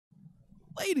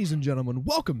Ladies and gentlemen,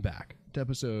 welcome back to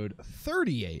episode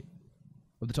 38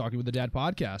 of the Talking with the Dad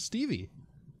podcast. Stevie,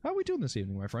 how are we doing this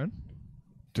evening, my friend?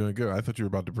 Doing good. I thought you were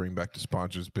about to bring back the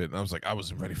sponsors bit, and I was like, I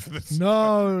wasn't ready for this.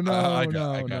 No.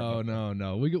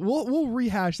 We'll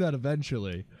rehash that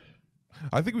eventually.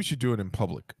 I think we should do it in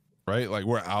public, right? Like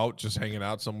we're out just hanging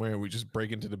out somewhere, and we just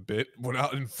break into the bit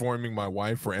without informing my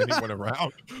wife or anyone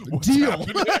around. Deal.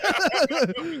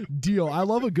 Deal. I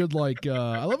love a good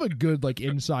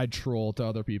inside troll to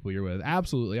other people you're with.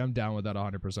 Absolutely, I'm down with that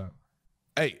 100%.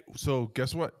 Hey, so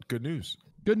guess what? Good news.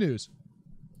 Good news.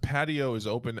 Patio is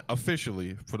open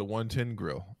officially for the 110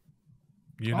 Grill.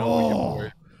 You know,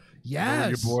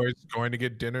 your boy's going to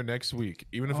get dinner next week,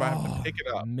 even if I have to pick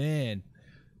it up. Man,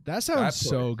 that sounds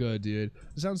so good, dude.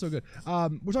 That sounds so good.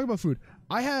 We're talking about food.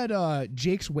 I had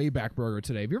Jake's Wayback Burger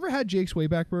today. Have you ever had Jake's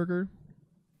Wayback Burger?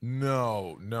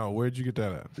 No. Where'd you get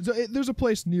that at? So there's a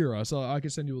place near us. I can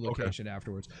send you a location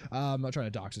afterwards. I'm not trying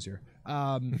to dox us here.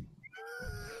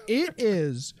 It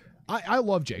is. I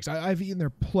love Jake's. I've eaten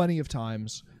there plenty of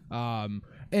times.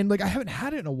 And like I haven't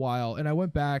had it in a while, and I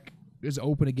went back. It's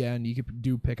open again. You could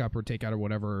do pickup or takeout or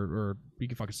whatever, or you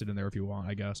can fucking sit in there if you want,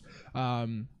 I guess.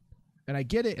 And I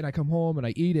get it, and I come home and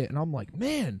I eat it, and I'm like,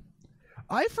 man,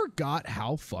 I forgot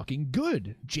how fucking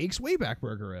good Jake's Wayback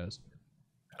Burger is.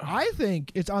 I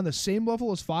think it's on the same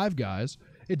level as Five Guys.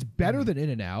 It's better than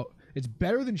In-N-Out. It's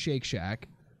better than Shake Shack.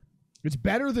 It's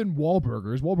better than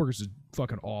Wahlburgers. Wahlburgers is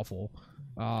fucking awful.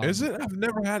 Is it? I've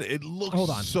never had it. It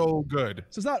looks so good.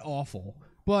 So it's not awful,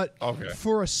 but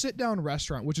for a sit-down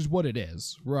restaurant, which is what it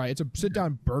is, right? It's a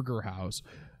sit-down burger house.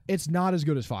 It's not as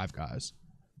good as Five Guys,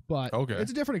 but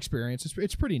it's a different experience.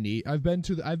 It's pretty neat. I've been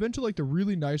to like the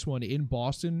really nice one in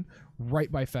Boston,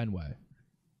 right by Fenway.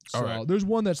 So there's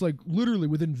one that's like literally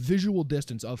within visual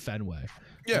distance of Fenway.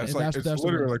 Yeah, it's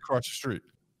literally across the street.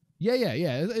 Yeah.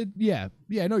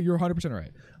 No, you're 100%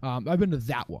 right. I've been to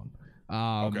that one.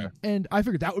 And I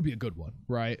figured that would be a good one,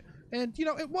 right? And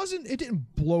it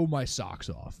didn't blow my socks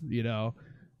off, you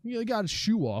got a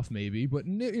shoe off maybe, but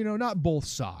not both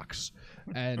socks.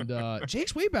 And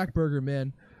Jake's Wayback Burger,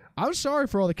 man, I'm sorry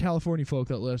for all the California folk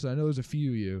that listen. I know there's a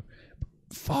few of you.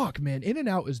 Fuck, man,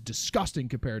 In-N-Out is disgusting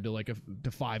compared to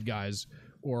to Five Guys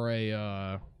or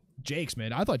a Jake's,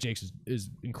 man. I thought Jake's is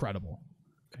incredible.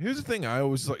 Here's the thing I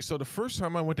always like. So the first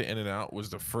time I went to In-N-Out was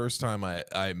the first time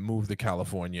I moved to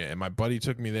California, and my buddy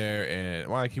took me there.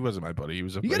 And he wasn't my buddy. He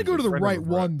was. You got to go to the right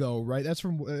one though, right? That's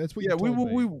what. Yeah,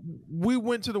 we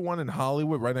went to the one in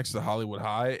Hollywood, right next to Hollywood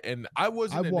High, and I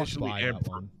wasn't initially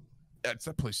impressed.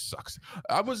 That place sucks.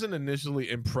 I wasn't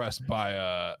initially impressed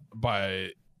by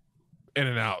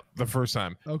In-N-Out the first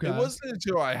time. Okay. It wasn't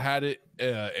until I had it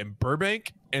in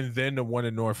Burbank and then the one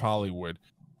in North Hollywood,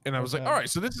 and I was like, all right,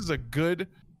 so this is a good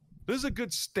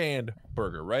stand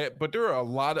burger, right? But there are a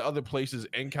lot of other places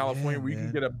in California where you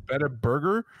can get a better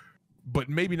burger, but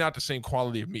maybe not the same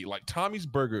quality of meat. Like Tommy's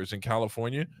Burgers in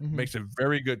California makes a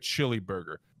very good chili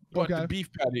burger, but the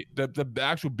beef patty, the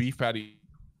actual beef patty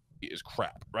is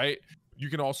crap, right? You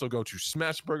can also go to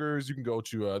Smash Burgers. You can go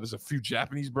to there's a few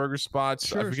Japanese burger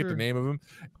spots. I forget the name of them,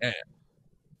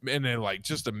 and they're like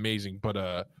just amazing.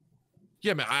 But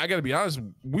yeah, man, I gotta be honest.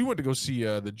 We went to go see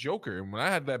the Joker, and when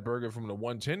I had that burger from the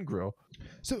 110 Grill,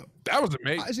 so that was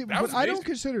amazing. I don't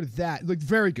consider that like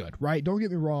very good, right? Don't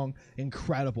get me wrong,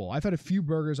 incredible. I've had a few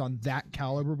burgers on that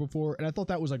caliber before, and I thought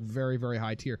that was like very, very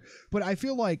high tier. But I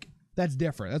feel like that's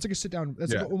different. That's like a sit down.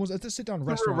 That's like it's a sit down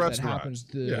restaurant that happens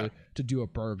to do a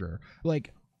burger.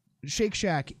 Like Shake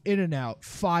Shack, In-N-Out,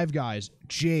 Five Guys,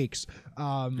 Jake's.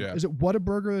 Is it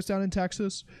Whataburger that's down in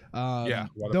Texas?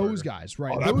 Those guys,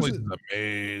 right? That place is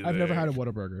amazing. I've never had a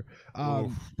Whataburger.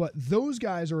 But those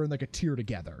guys are in like a tier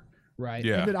together, right?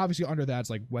 Yeah. And then obviously under that's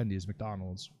like Wendy's,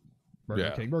 McDonald's,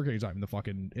 Burger King. Burger King's not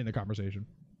in the conversation.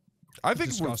 I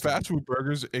think with fast food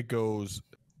burgers, it goes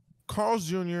Carl's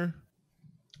Jr.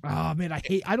 Oh man,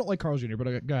 I don't like Carl's Jr.,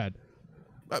 but go ahead.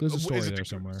 There's a story there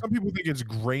somewhere. Some people think it's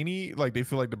grainy, like they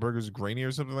feel like the burger's grainy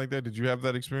or something like that. Did you have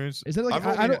that experience? Is that like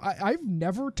I've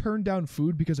never turned down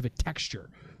food because of a texture.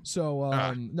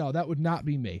 So no, that would not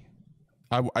be me.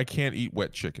 I can't eat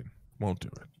wet chicken. Won't do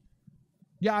it.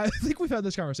 Yeah, I think we've had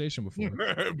this conversation before.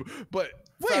 But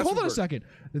wait, hold on a second.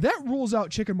 That rules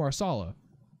out chicken marsala.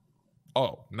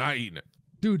 Oh, not eating it,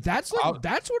 dude. That's one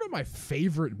of my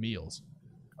favorite meals.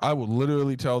 I will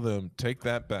literally tell them, take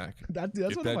that back. That's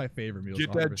one of my favorite meals. Get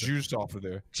 100%. that juice off of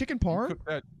there. Chicken parm?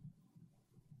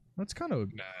 That's kind of...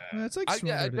 That's like...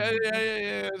 Yeah. You're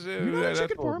not a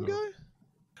chicken parm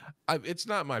guy? It's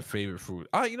not my favorite food.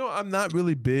 I'm not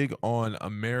really big on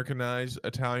Americanized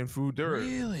Italian food.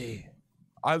 Really?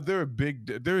 There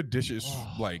are dishes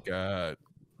like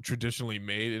traditionally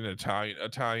made in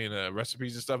Italian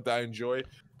recipes and stuff that I enjoy.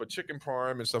 But chicken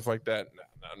parm and stuff like that.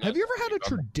 No, have you ever had a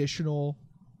traditional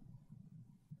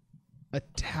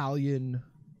Italian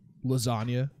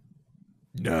lasagna?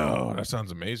 No, that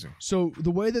sounds amazing. So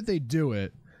the way that they do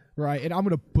it, right? And I'm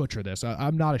gonna butcher this.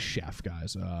 I'm not a chef,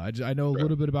 guys. I know a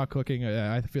little bit about cooking.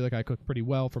 I feel like I cook pretty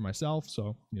well for myself.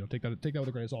 So take that with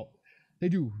a grain of salt. They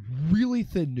do really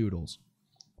thin noodles,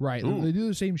 right? Ooh. They do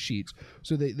the same sheets.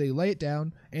 So they lay it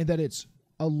down, and then it's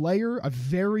a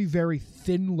very, very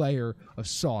thin layer of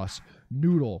sauce,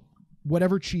 noodle,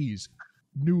 whatever cheese,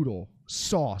 noodle,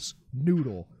 sauce,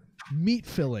 noodle, meat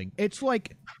filling. It's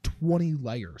like 20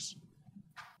 layers.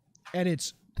 And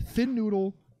it's thin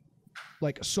noodle,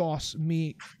 like sauce,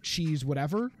 meat, cheese,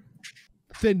 whatever,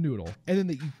 thin noodle. And then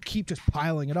you keep just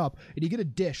piling it up, and you get a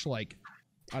dish like,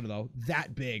 I don't know,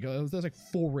 that big. That's like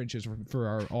 4 inches for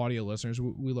our audio listeners.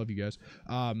 We love you guys.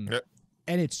 Yep.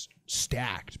 And it's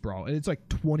stacked, bro. And it's like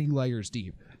 20 layers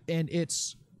deep. And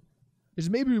it's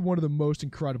maybe one of the most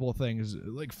incredible things,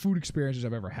 like food experiences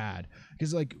I've ever had.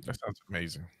 Because like that sounds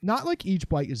amazing. Not like each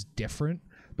bite is different,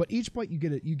 but each bite you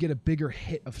get a bigger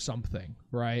hit of something,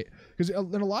 right? Because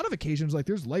in a lot of occasions, like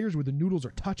there's layers where the noodles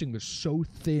are touching. They're so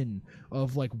thin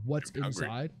of like what's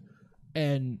inside,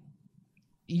 and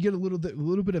you get a little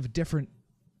bit of different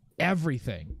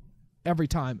everything every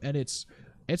time, and it's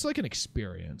like an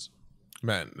experience.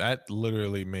 Man, that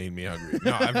literally made me hungry.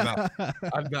 No, I've not.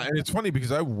 And it's funny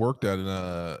because I worked at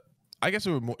I guess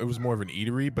it was more of an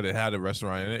eatery, but it had a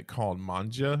restaurant in it called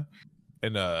Manja,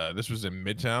 and this was in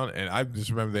Midtown. And I just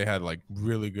remember they had like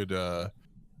really good.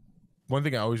 One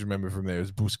thing I always remember from there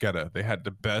is bruschetta. They had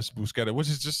the best bruschetta, which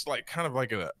is just like kind of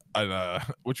like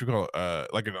what you call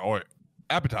like an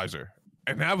appetizer,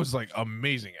 and that was like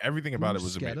amazing. Everything about it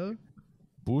was amazing.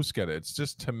 Bruschetta. It's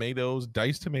just tomatoes,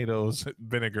 diced tomatoes,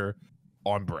 vinegar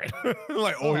on bread,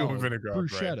 like oil and vinegar.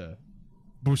 Bruschetta.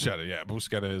 Bruschetta, yeah.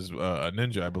 Bruschetta is a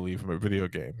ninja, I believe, from a video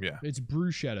game. Yeah. It's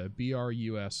bruschetta,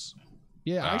 BRUS.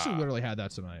 Yeah, I actually literally had that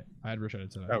tonight. I had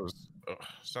bruschetta tonight. That was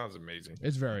sounds amazing.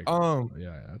 It's very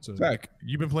Zach,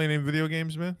 you been playing any video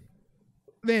games, man?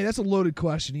 Man, that's a loaded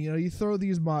question. You throw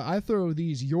these I throw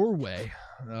these your way.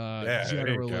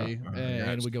 Generally,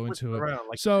 and we go into it.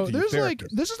 Like so there's like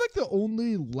this is like the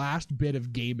only last bit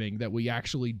of gaming that we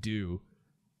actually do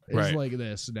is like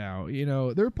this now.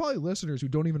 There are probably listeners who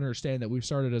don't even understand that we've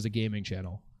started as a gaming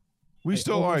channel. We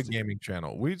still are a gaming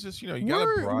channel. We just, you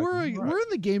gotta. We're in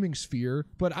the gaming sphere,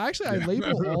 but actually, I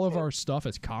label all of our stuff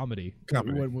as comedy.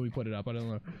 When we put it up. I don't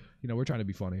know. We're trying to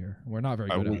be funny here. We're not very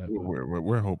good at it.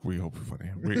 We hope we're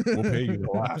funny. We'll pay you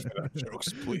to laugh at our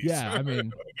jokes, please. Yeah, I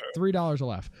mean, $3 a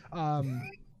laugh.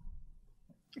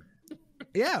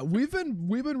 Yeah, we've been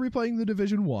replaying The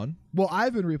Division 1. Well,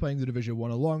 I've been replaying The Division 1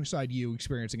 alongside you,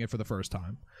 experiencing it for the first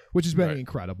time, which has been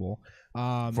incredible.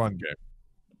 Fun game.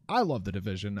 I love The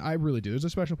Division. I really do. There's a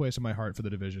special place in my heart for The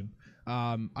Division.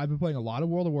 I've been playing a lot of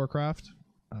World of Warcraft,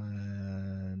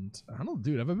 and I don't know,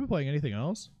 dude, have I been playing anything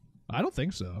else? I don't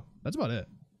think so. That's about it.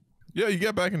 Yeah, you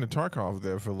got back into Tarkov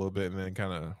there for a little bit, and then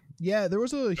kind of... Yeah, there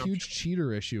was a huge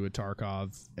cheater issue with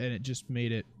Tarkov, and it just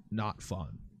made it not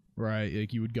fun. Right,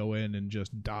 like you would go in and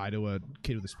just die to a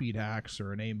kid with a speed hacks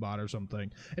or an aimbot or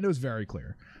something, and it was very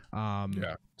clear.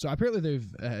 So apparently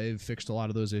they've fixed a lot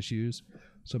of those issues.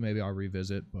 So maybe I'll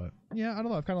revisit, but yeah, I don't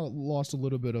know. I've kind of lost a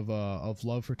little bit of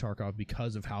love for Tarkov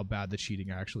because of how bad the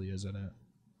cheating actually is in it.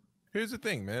 Here's the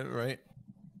thing, man. Right?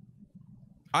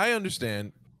 I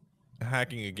understand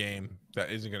hacking a game that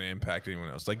isn't going to impact anyone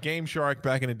else. Like Game Shark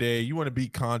back in the day, you want to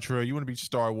beat Contra, you want to beat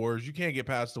Star Wars, you can't get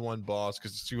past the one boss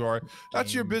because it's too hard.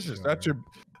 That's your business. Shark.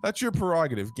 That's your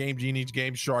prerogative. Game Genie,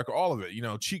 Game Shark, all of it.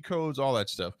 Cheat codes, all that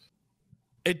stuff.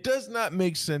 It does not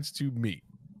make sense to me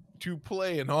to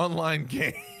play an online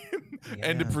game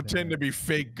and to pretend to be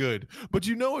fake good. But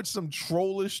it's some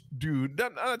trollish dude.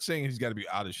 I'm not saying he's got to be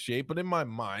out of shape, but in my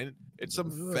mind, it's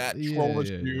some fat trollish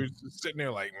dude sitting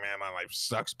there like, man, my life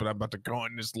sucks, but I'm about to go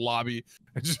in this lobby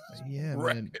and just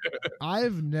man.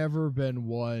 I've never been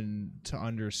one to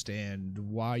understand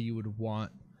why you would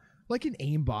want like an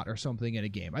aimbot or something in a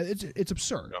game. It's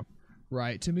absurd,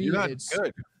 right? To me, it's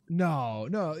good. No,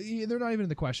 they're not even in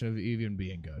the question of even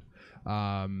being good.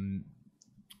 I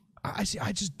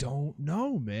just don't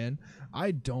know, man.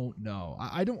 I don't know.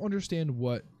 I don't understand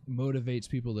what motivates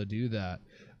people to do that.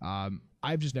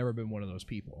 I've just never been one of those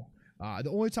people. The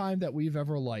only time that we've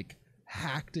ever like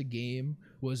hacked a game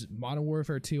was Modern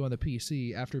Warfare 2 on the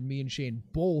PC after me and Shane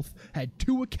both had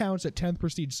 2 accounts at 10th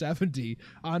Prestige 70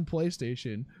 on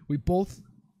PlayStation. We both,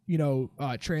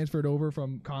 transferred over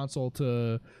from console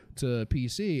to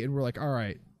PC, and we're like, all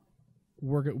right,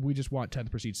 we just want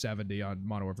 10th Proceed 70 on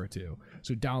Modern Warfare 2.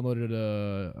 So downloaded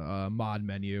a mod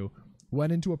menu,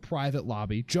 went into a private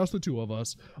lobby, just the two of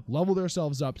us, leveled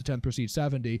ourselves up to 10th Proceed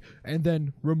 70, and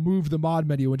then removed the mod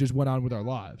menu and just went on with our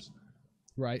lives.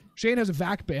 Right? Shane has a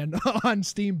VAC ban on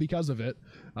Steam because of it,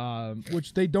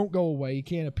 which they don't go away. You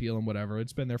can't appeal them, whatever.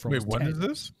 It's been there for almost 10. When is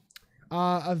this?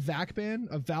 A VAC ban,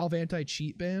 a Valve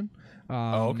anti-cheat ban.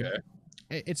 Okay.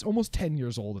 It's almost 10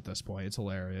 years old at this point. It's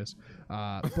hilarious.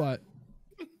 But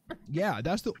yeah,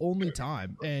 that's the only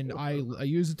time. And I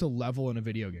use it to level in a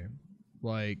video game.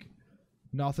 Like,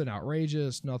 nothing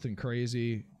outrageous, nothing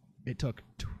crazy. It took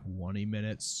 20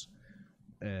 minutes,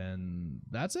 and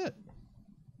that's it.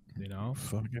 You know,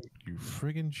 you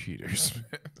friggin' cheaters.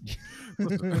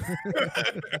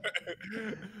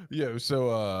 Yeah,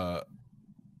 so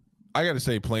I gotta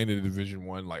say, playing the Division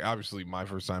 1, like, obviously my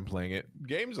first time playing it,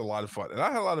 game's a lot of fun, and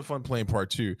I had a lot of fun playing part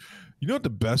 2. You know what the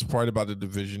best part about the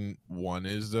Division 1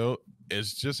 is, though?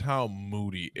 Is just how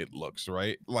moody it looks,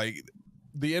 right? Like,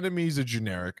 the enemies are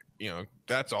generic, you know,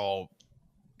 that's all.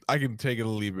 I can take it or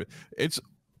leave it. It's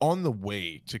on the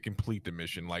way to complete the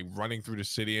mission, like running through the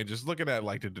city and just looking at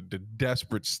like the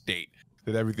desperate state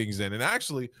that everything's in. And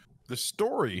actually, the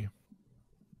story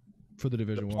for the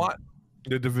Division 1,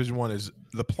 the Division 1 is,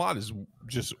 the plot is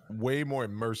just way more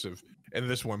immersive in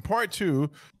this one. Part 2,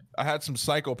 I had some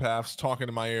psychopaths talking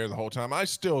in my ear the whole time. I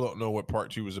still don't know what part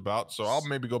 2 is about, so I'll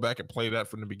maybe go back and play that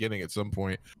from the beginning at some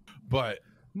point. But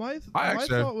my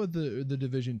thought with the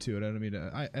Division 2, and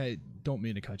I don't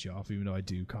mean to cut you off, even though I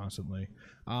do constantly.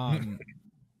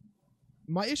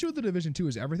 My issue with the Division 2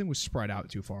 is everything was spread out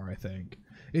too far, I think.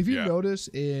 If you notice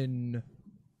in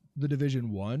the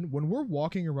Division 1, when we're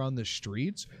walking around the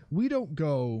streets, we don't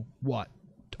go, what,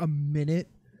 a minute?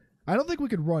 I don't think we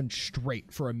could run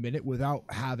straight for a minute without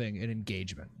having an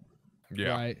engagement.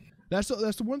 Yeah. Right? That's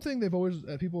the one thing they've always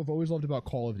people have always loved about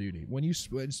Call of Duty. When you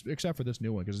except for this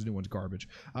new one, because this new one's garbage.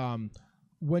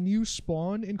 When you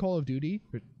spawn in Call of Duty,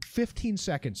 15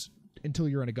 seconds until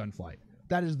you're in a gunfight.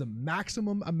 That is the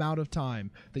maximum amount of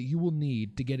time that you will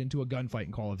need to get into a gunfight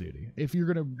in Call of Duty. If you're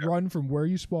going to run from where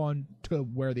you spawn to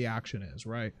where the action is,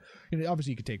 right? And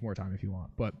obviously, you could take more time if you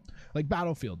want. But like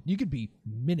Battlefield, you could be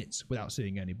minutes without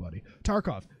seeing anybody.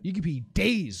 Tarkov, you could be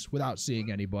days without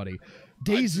seeing anybody.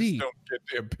 DayZ, I just don't get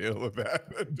the appeal of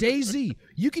that. DayZ,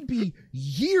 you could be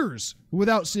years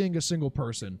without seeing a single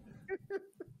person.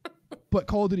 But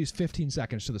Call of Duty is 15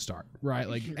 seconds to the start, right?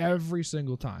 Like every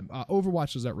single time.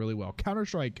 Overwatch does that really well.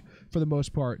 Counter-Strike, for the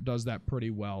most part, does that pretty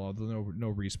well, although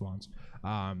no respawns.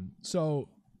 So,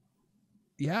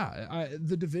 yeah,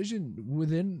 the Division,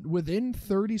 within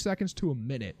 30 seconds to a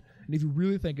minute, and if you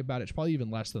really think about it, it's probably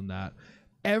even less than that,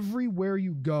 everywhere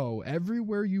you go,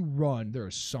 everywhere you run, there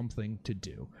is something to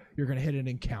do. You're going to hit an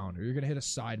encounter. You're going to hit a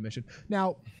side mission.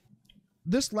 Now,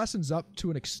 this lessens up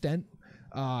to an extent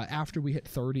after we hit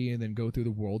 30 and then go through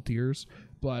the world tiers.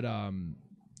 But,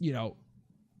 you know,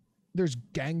 there's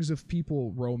gangs of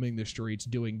people roaming the streets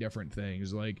doing different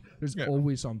things. Like, there's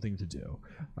always something to do.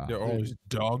 There are always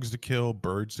dogs to kill,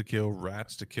 birds to kill,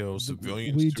 rats to kill,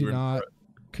 civilians we to do not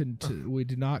we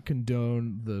do not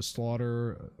condone the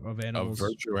slaughter of animals. Of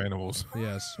virtual animals.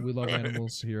 Yes, we love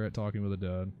animals here at Talking with a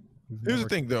Dad. Here's the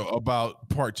thing, though, about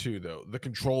part 2, though, the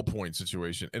control point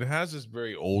situation. It has this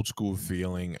very old school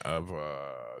feeling of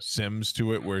Sims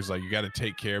to it, where it's like you got to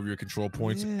take care of your control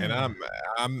points. Yeah. And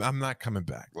I'm not coming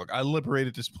back. Look, I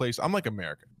liberated this place. I'm like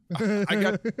America. I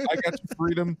got some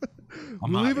freedom.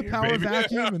 We leave a power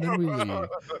vacuum and then we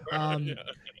leave.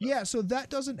 Yeah, so that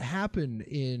doesn't happen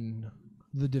in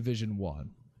the Division 1.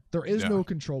 There is no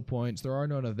control points. There are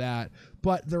none of that.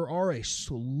 But there are a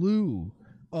slew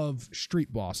of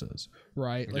street bosses,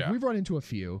 right? Like we've run into a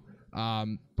few,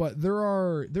 but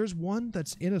there's one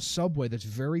that's in a subway that's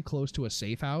very close to a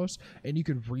safe house, and you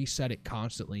can reset it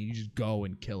constantly. You just go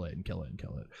and kill it and kill it and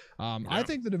kill it. I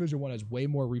think the Division 1 has way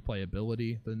more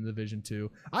replayability than the Division 2.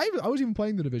 I was even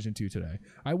playing the Division 2 today.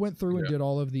 I went through and did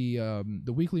all of the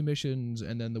weekly missions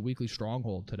and then the weekly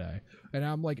stronghold today, and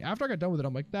I'm like, after I got done with it,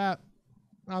 I'm like,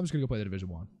 I'm just gonna go play the Division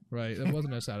 1. Right, it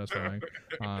wasn't as satisfying.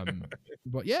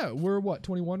 But yeah, we're what,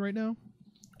 21 right now?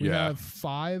 We have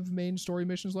 5 main story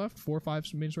missions left, 4 or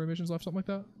 5 main story missions left, something like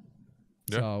that.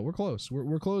 Yeah. So we're close.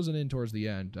 We're closing in towards the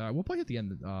end. We'll play at the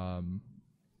end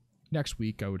next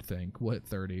week, I would think. We'll hit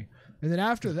 30, and then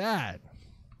after that,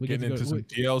 we get into some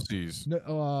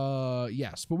DLCs.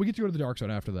 Yes, but we get to go to the Dark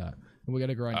Zone after that. and we got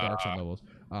to grind Dark Zone levels.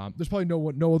 There's probably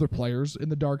no other players in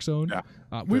the Dark Zone. Yeah,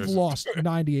 we've lost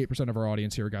 98% of our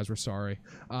audience here, guys. We're sorry.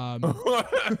 There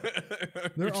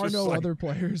are no other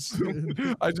players.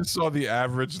 I just saw the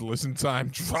average listen time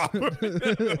drop.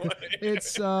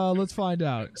 It's let's find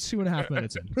out. 2.5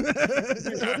 minutes in.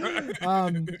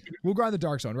 We'll grind the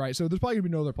Dark Zone, right? So there's probably gonna be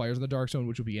no other players in the Dark Zone,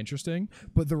 which will be interesting.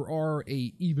 But there are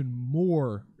even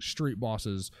more street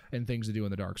bosses and things to do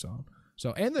in the Dark Zone.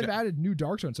 So and they've added new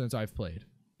Dark Zone since I've played.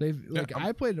 They've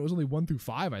I played it was only 1 through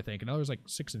 5, I think, and now there's like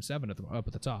 6 and 7 up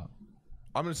at the top.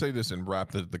 I'm going to say this and wrap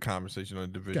the conversation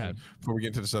on Division before we get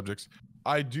into the subjects.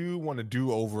 I do want to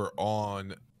do over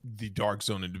on the Dark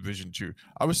Zone in Division 2.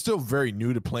 I was still very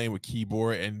new to playing with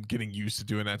keyboard and getting used to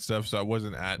doing that stuff, so I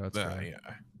wasn't at that. Yeah.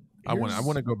 I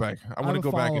want to go back. I want to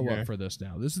go back and for this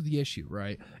now. This is the issue,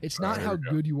 right? It's not how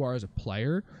good you are as a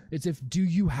player. It's do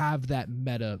you have that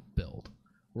meta build,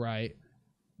 right?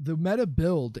 The meta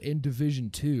build in Division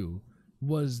 2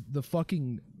 was the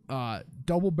fucking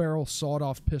double barrel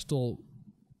sawed-off pistol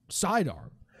sidearm,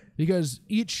 because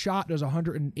each shot does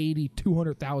 180,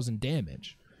 200,000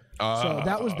 damage. So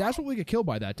that's what we got killed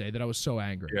by that day. That I was so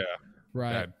angry. Yeah,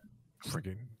 right.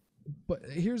 Freaking. But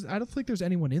I don't think there's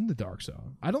anyone in the Dark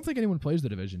Zone. I don't think anyone plays the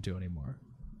Division 2 anymore.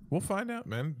 We'll find out,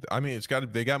 man. I mean,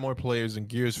 they got more players than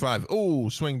Gears 5. Oh,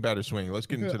 swing, batter, swing. Let's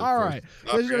get into the All right.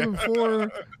 Ladies and gentlemen,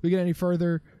 before we get any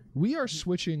further, we are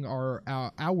switching our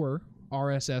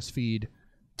RSS feed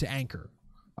to Anchor.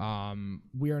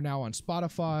 We are now on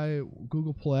Spotify,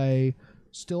 Google Play,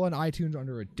 still on iTunes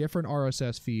under a different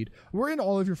RSS feed. We're in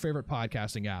all of your favorite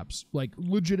podcasting apps. Like,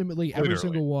 legitimately every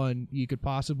single one you could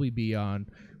possibly be on,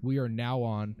 we are now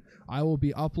on. I will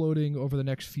be uploading over the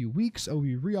next few weeks. I will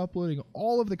be re-uploading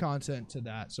all of the content to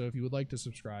that. So if you would like to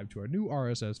subscribe to our new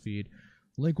RSS feed,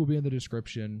 link will be in the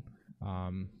description.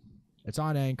 It's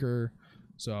on Anchor.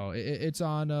 So it's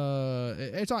on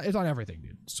everything,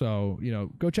 dude. So,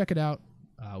 go check it out.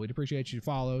 We'd appreciate you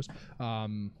follows.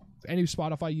 Any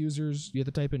Spotify users, you have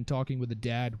to type in Talking with a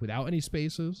Dad without any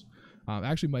spaces.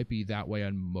 Actually might be that way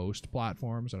on most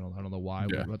platforms. I don't know why.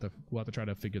 Yeah. We'll have to try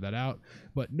to figure that out.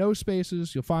 But no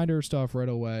spaces. You'll find our stuff right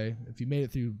away. If you made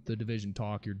it through the Division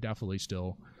talk, you're definitely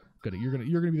still gonna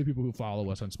you're gonna be the people who follow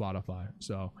us on Spotify.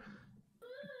 So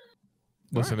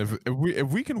listen, if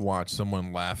we can watch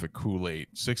someone laugh at Kool-Aid,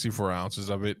 64 ounces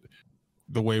of it,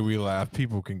 the way we laugh,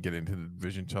 people can get into the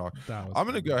Division talk. I'm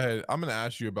gonna go ahead. I'm gonna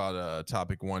ask you about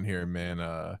topic 1 here,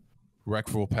 man.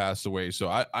 Reckful passed away, so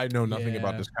I know nothing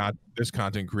about this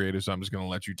content creator, so I'm just gonna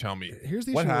let you tell me. Here's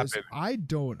the what issue: happened. I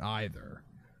don't either.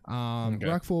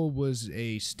 Reckful was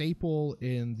a staple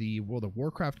in the World of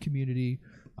Warcraft community,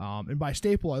 and by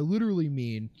staple, I literally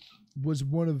mean was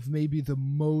one of maybe the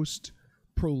most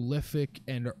prolific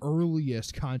and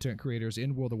earliest content creators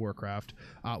in World of Warcraft,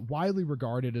 widely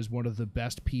regarded as one of the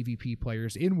best PvP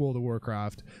players in World of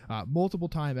Warcraft, multiple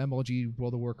time MLG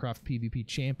World of Warcraft PvP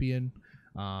champion.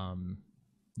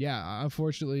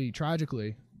 Unfortunately,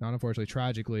 tragically,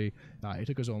 he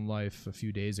took his own life a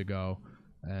few days ago,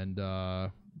 and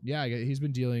he's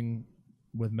been dealing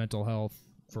with mental health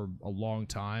for a long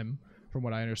time, from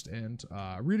what I understand.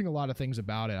 Reading a lot of things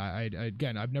about it.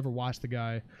 I've never watched the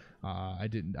guy. I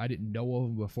didn't know of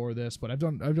him before this, but I've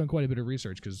done quite a bit of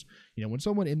research, because when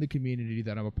someone in the community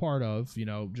that I'm a part of,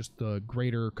 just the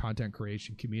greater content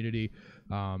creation community,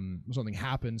 something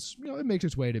happens, it makes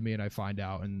its way to me, and I find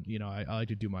out, and I like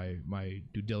to do my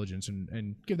due diligence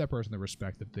and give that person the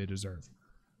respect that they deserve.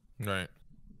 Right.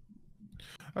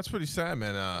 That's pretty sad,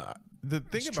 man. The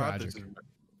thing about this is,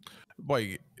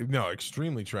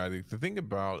 extremely tragic. The thing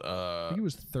about I think he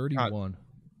was 31.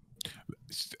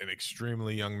 An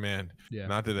extremely young man. Yeah.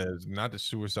 Not that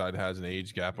suicide has an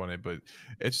age gap on it, but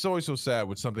it's always so sad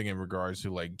with something in regards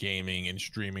to like gaming and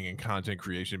streaming and content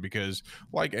creation, because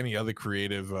like any other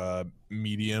creative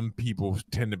medium, people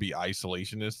tend to be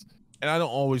isolationists, and I don't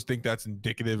always think that's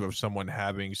indicative of someone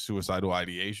having suicidal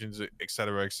ideations, et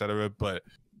cetera, but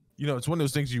it's one of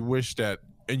those things you wish that,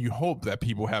 and you hope that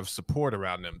people have support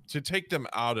around them to take them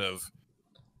out of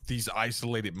these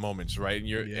isolated moments, right?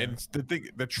 And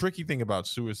the tricky thing about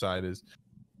suicide is,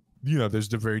 there's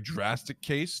the very drastic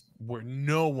case where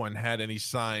no one had any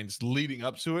signs leading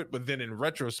up to it, but then in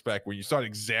retrospect, when you start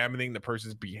examining the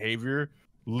person's behavior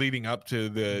leading up to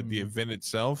the event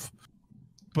itself.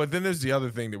 But then there's the other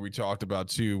thing that we talked about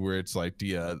too, where it's like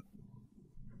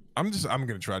I'm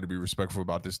gonna try to be respectful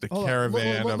about this.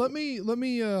 Caravan.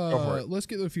 Let's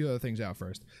get a few other things out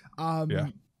first.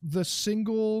 The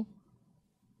single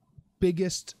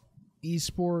biggest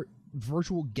esport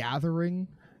virtual gathering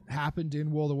happened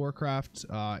in World of Warcraft,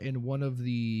 in one of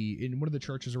the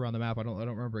churches around the map. I don't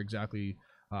remember exactly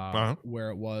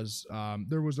where it was.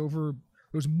 There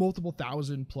was multiple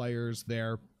thousand players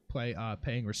there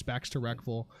paying respects to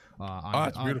Reckful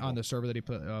on the server that he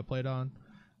played on.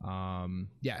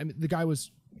 Yeah, I mean, the guy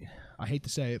was, I hate to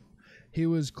say it, he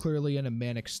was clearly in a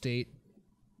manic state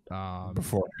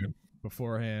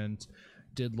beforehand.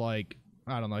 Did like,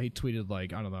 I don't know, he tweeted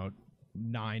like, I don't know,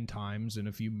 9 times in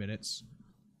a few minutes.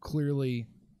 Clearly,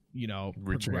 you know,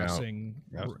 reaching progressing.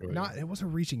 It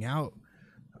wasn't reaching out.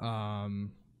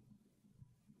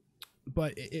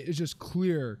 But it's just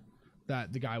clear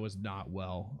that the guy was not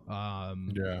well.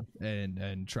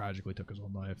 And tragically took his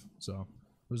own life. So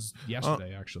it was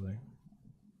yesterday, actually.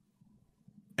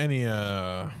 Any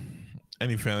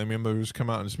family members come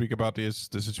out and speak about the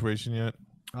situation yet?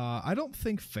 I don't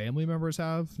think family members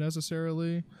have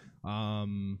necessarily,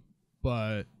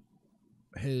 but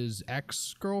his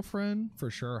ex-girlfriend for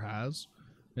sure has,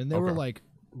 and they were like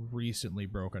recently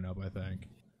broken up, I think.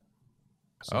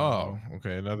 So,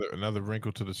 okay. Another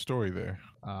wrinkle to the story there.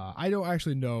 I don't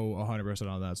actually know 100%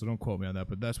 on that, so don't quote me on that,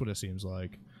 but that's what it seems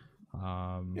like.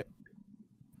 Yeah.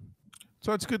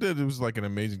 So it's good that it was like an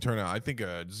amazing turnout. I think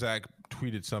Zach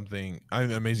tweeted something.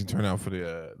 Amazing turnout for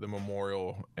the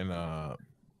memorial and the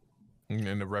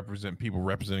people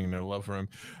representing their love for him.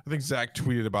 I think Zach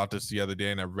tweeted about this the other day,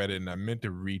 and I read it, and I meant to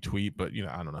retweet, but you know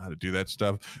I don't know how to do that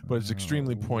stuff. But it's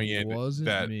extremely poignant.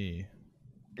 Wasn't me.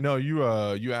 No, you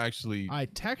actually. I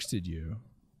texted you.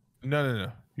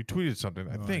 No. You tweeted something.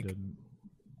 I think.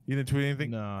 You didn't tweet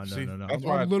anything. No.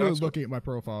 I'm literally looking at my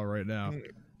profile right now.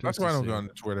 That's why I don't go on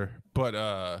Twitter. But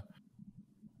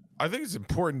I think it's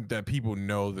important that people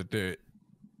know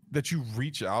that you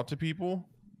reach out to people,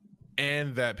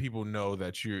 and that people know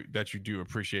that you do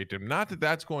appreciate them. Not that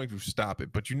that's going to stop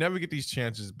it, but you never get these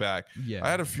chances back. Yeah,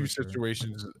 I had a few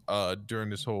situations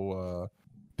during this whole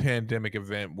pandemic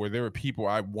event where there were people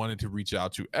I wanted to reach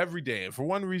out to every day, and for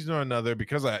one reason or another,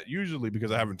 because I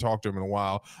haven't talked to them in a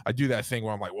while, I do that thing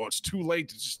where I'm like, well, it's too late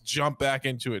to just jump back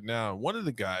into it now. One of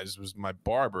the guys was my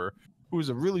barber, who was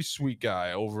a really sweet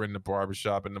guy over in the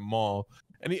barbershop in the mall,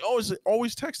 and he always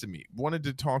texted me, wanted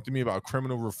to talk to me about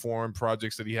criminal reform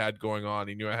projects that he had going on.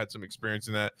 He knew I had some experience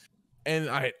in that, and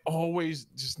I had always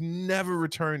just never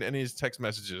returned any of his text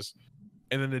messages.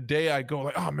 And then the day I go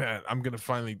like, oh man, I'm gonna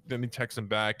finally, let me text him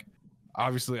back.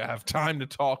 Obviously, I have time to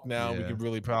talk now. Yeah. We can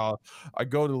really pal. I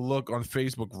go to look on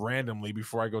Facebook randomly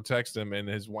before I go text him, and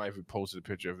his wife had posted a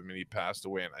picture of him, and he passed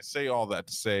away. And I say all that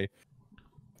to say,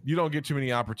 you don't get too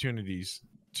many opportunities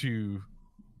to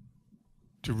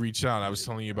reach out. I was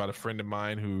telling you about a friend of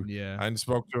mine who I hadn't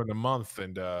spoke to in a month,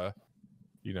 and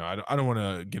you know, I don't want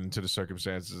to get into the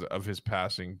circumstances of his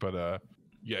passing, but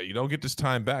yeah, you don't get this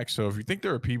time back. So if you think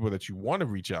there are people that you want to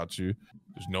reach out to,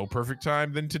 there's no perfect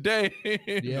time than today.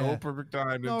 No perfect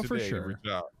time than today for sure. To reach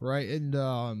out. Right.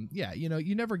 And yeah, you know,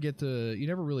 you never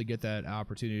really get that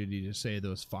opportunity to say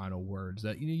those final words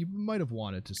that you might have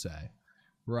wanted to say.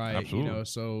 Right. Absolutely. You know,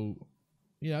 so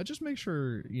just make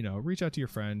sure, reach out to your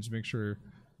friends, make sure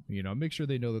they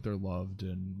know that they're loved,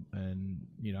 and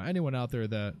anyone out there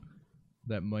that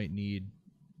might need,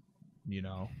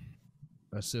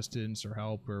 assistance or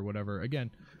help or whatever.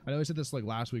 Again, I know I said this like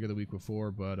last week or the week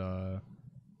before, but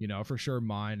for sure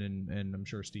mine and I'm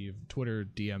sure Steve, Twitter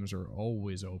DMs are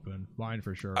always open. Mine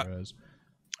for sure is.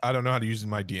 I don't know how to use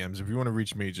my DMs. If you want to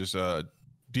reach me, just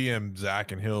DM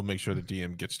Zach and he'll make sure the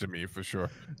DM gets to me for sure.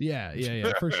 Yeah,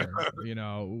 for sure.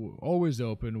 Always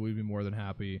open. We'd be more than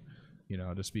happy,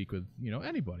 to speak with,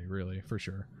 anybody really, for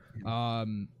sure.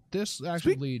 This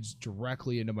actually leads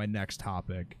directly into my next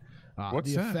topic.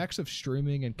 What's the that? Effects of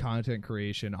streaming and content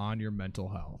creation on your mental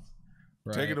health.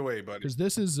 Right? Take it away, buddy. Because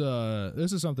this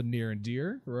is something near and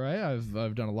dear, right?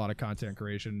 I've done a lot of content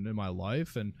creation in my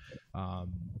life, and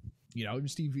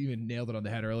Steve even nailed it on the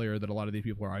head earlier that a lot of these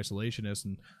people are isolationists,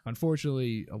 and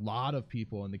unfortunately, a lot of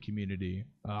people in the community,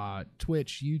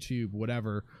 Twitch, YouTube,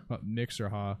 whatever, Mixer,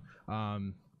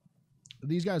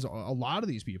 these guys, a lot of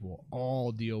these people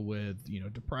all deal with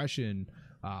depression,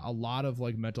 a lot of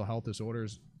like mental health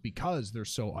disorders, because they're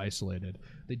so isolated.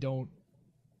 They don't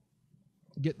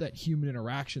get that human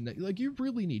interaction that like you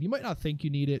really need. You might not think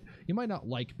you need it, you might not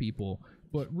like people,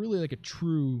 but really like a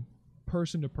true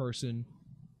person-to-person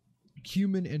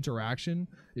human interaction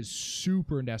is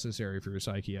super necessary for your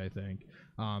psyche, I think.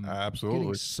 Absolutely.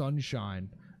 Getting sunshine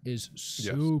is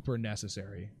super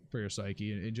necessary for your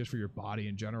psyche and just for your body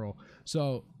in general.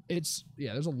 So it's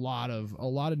there's a lot of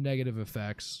negative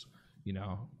effects.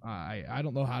 I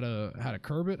don't know how to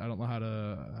curb it. I don't know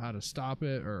how to stop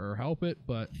it or help it,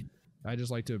 but I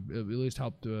just like to at least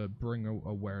help to bring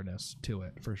awareness to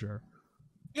it for sure.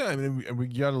 Yeah, I mean, we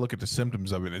got to look at the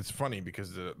symptoms of it. It's funny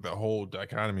because the whole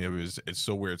dichotomy of it is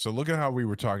so weird. So look at how we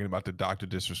were talking about the doctor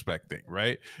disrespect thing,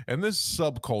 right? And this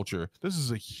subculture, this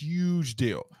is a huge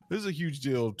deal. This is a huge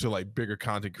deal to like bigger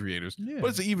content creators, but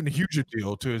it's an even huger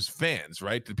deal to his fans,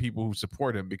 right? The people who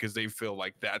support him because they feel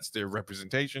like that's their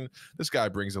representation. This guy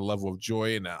brings a level of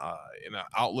joy and an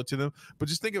outlet to them. But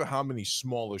just think of how many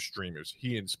smaller streamers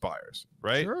he inspires,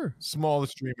 right? Sure. Smaller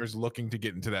streamers looking to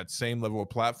get into that same level of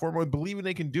platform or believing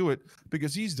they can do it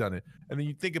because he's done it. And then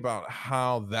you think about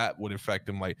how that would affect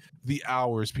them, like the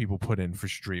hours people put in for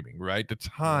streaming, right? The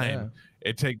time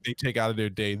they take out of their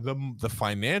day, the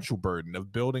financial burden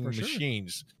of building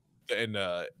machines, and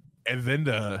then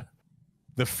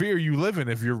the fear you live in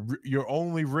if your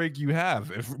only rig you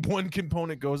have, if one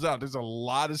component goes out, there's a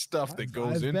lot of stuff that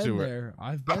goes into it.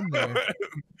 I've been there.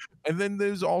 And then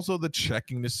there's also the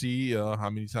checking to see how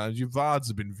many times your VODs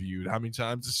have been viewed, how many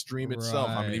times the stream itself,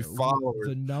 how many followers,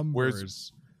 the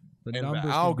numbers, the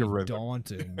algorithm.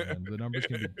 Daunting. Man. The numbers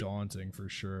can be daunting for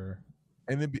sure.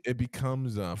 And then it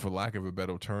becomes, for lack of a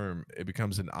better term, it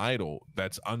becomes an idol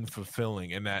that's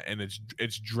unfulfilling, and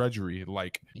it's drudgery.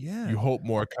 Like you hope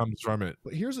more comes from it.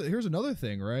 But here's another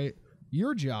thing, right?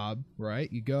 Your job, right?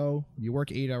 You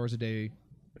work 8 hours a day,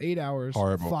 8 hours,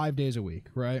 Horrible. 5 days a week,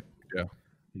 right? Yeah.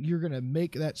 You're going to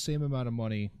make that same amount of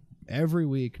money every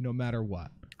week, no matter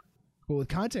what. But with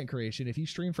content creation, if you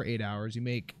stream for 8 hours, you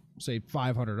make, say,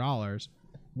 $500.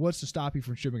 What's to stop you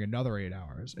from streaming another 8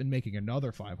 hours and making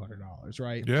another $500,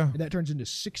 right? Yeah. And that turns into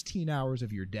 16 hours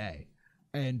of your day.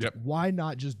 And why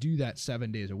not just do that 7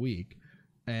 days a week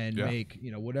and make,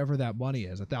 whatever that money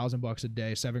is, $1,000 a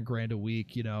day, $7,000 a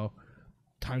week,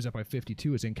 times that by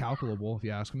 52 is incalculable if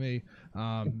you ask me.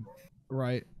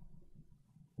 Right.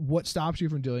 What stops you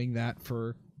from doing that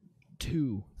for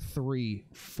 2, 3,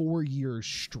 4 years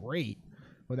straight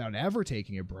without ever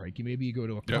taking a break? Maybe you go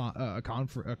to a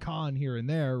con here and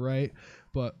there, right?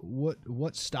 But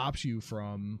what stops you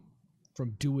from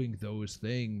doing those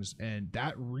things? And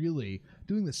that really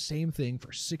doing the same thing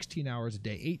for 16 hours a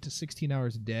day, 8 to 16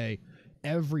 hours a day,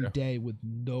 every day with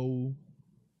no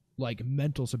like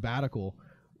mental sabbatical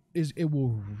it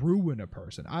will ruin a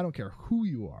person. I don't care who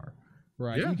you are,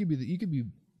 right? You could be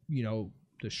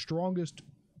the strongest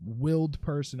willed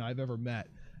person I've ever met,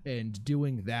 and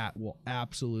doing that will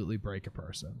absolutely break a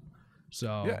person.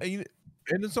 So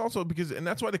and it's also because, and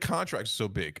that's why the contract is so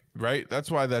big, right? That's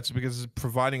because it's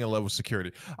providing a level of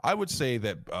security. I would say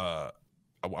that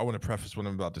I want to preface what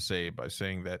I'm about to say by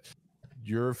saying that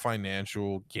your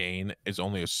financial gain is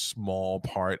only a small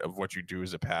part of what you do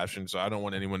as a passion. So I don't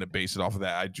want anyone to base it off of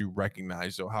that. I do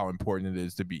recognize though how important it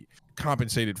is to be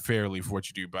compensated fairly for what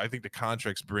you do. But I think the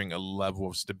contracts bring a level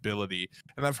of stability.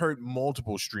 And I've heard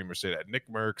multiple streamers say that. Nick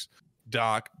Mercs,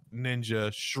 Doc,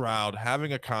 Ninja, Shroud,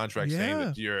 having a contract saying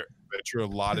that you're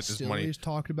allotted this money. He's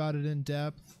talked about it in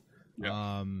depth.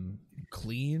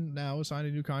 Clean now signed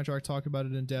a new contract, talked about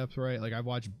it in depth, right? Like I've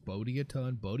watched Bodhi a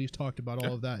ton. Bodhi's talked about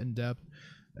all of that in depth.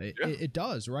 It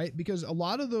does, right? Because a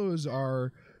lot of those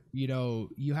are,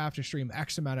 you have to stream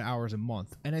X amount of hours a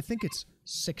month, and I think it's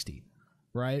 60,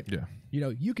 right?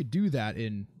 You could do that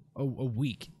in a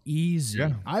week easy.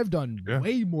 I've done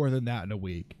way more than that in a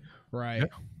week, right?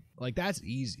 Like that's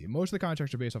easy. Most of the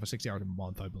contracts are based off of 60 hours a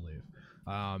month, I believe.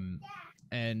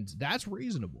 And that's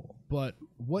reasonable. But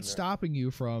what's stopping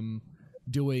you from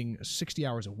doing 60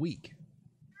 hours a week?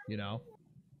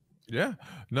 Yeah,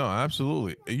 no,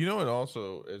 absolutely. It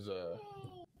also is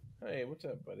hey, what's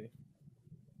up, buddy?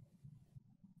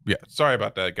 Yeah, sorry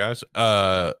about that, guys.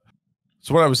 So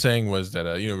what I was saying was that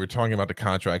we're talking about the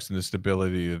contracts and the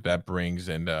stability that brings,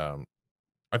 and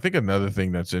I think another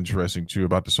thing that's interesting too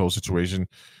about this whole situation.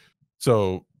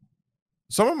 So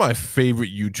some of my favorite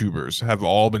YouTubers have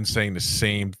all been saying the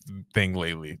same thing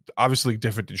lately. Obviously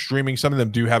different than streaming. Some of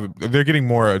them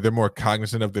they're more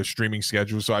cognizant of their streaming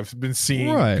schedule. So I've been seeing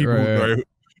people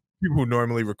who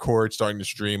normally record starting to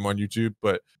stream on YouTube,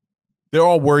 but they're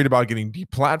all worried about getting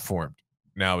deplatformed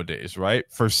nowadays, right?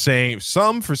 For saying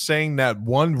that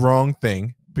one wrong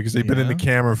thing because they've been in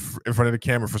front of the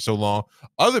camera for so long.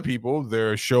 Other people,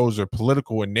 their shows are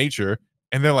political in nature.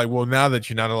 And they're like, well, now that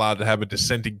you're not allowed to have a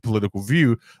dissenting political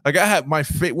view, like I have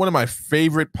one of my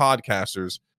favorite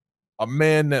podcasters, a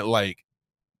man that like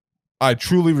I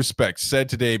truly respect, said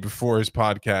today before his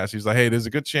podcast, he's like, hey, there's a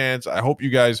good chance. I hope you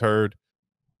guys heard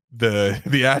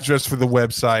the address for the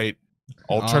website,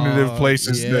 alternative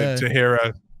places to hear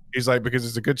us. He's like, because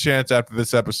there's a good chance after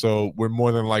this episode, we're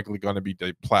more than likely going to be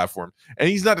deplatformed. And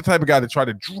he's not the type of guy to try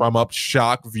to drum up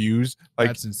shock views. Like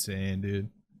that's insane, dude.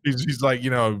 He's like,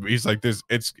 he's like this.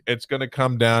 It's gonna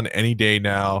come down any day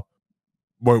now.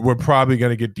 we're probably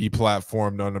gonna get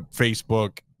deplatformed on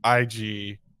Facebook,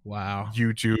 IG, Wow.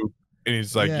 YouTube. And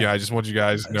he's like, yeah, I just want you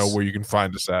guys to know where you can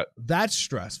find us at. That's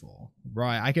stressful,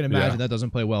 right? I can imagine that doesn't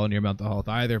play well in your mental health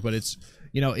either. But it's,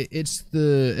 it's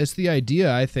the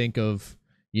idea, I think, of,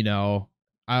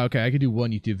 okay, I could do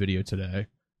one YouTube video today,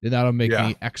 and that'll make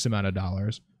me X amount of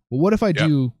dollars. But what if I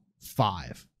do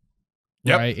 5?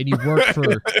 Right? And you work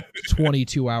for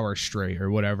 22 hours straight or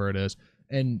whatever it is.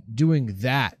 And doing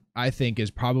that, I think,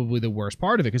 is probably the worst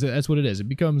part of it, because that's what it is. It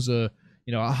becomes a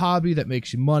hobby that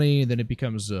makes you money, and then it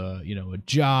becomes a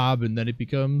job, and then it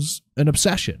becomes an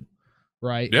obsession,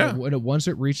 right? Yeah. And once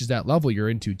it reaches that level, you're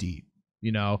in too deep.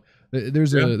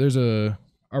 There's a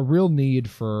real need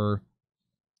for,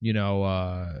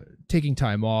 taking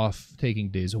time off, taking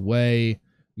days away,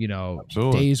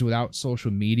 Absolutely. days without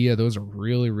social media. Those are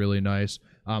really, really nice.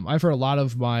 I've heard a lot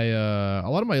of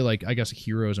my like, I guess,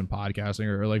 heroes in podcasting,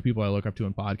 or like people I look up to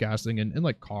in podcasting, and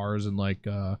like cars, and like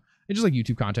and just like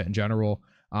YouTube content in general.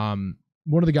 One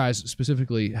of the guys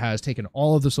specifically has taken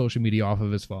all of the social media off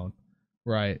of his phone,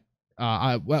 right?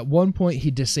 At one point,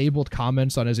 he disabled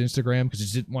comments on his Instagram because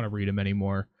he didn't want to read them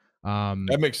anymore.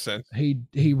 That makes sense.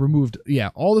 He removed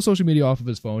all the social media off of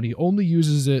his phone. He only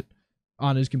uses it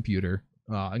on his computer,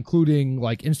 including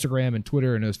like Instagram and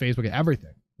Twitter and his Facebook and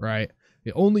everything, right?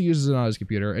 He only uses it on his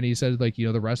computer, and he said, like,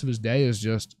 the rest of his day is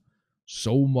just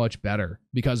so much better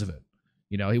because of it.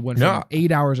 He went from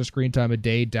 8 hours of screen time a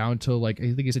day down to, like,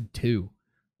 I think he said 2,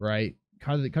 right?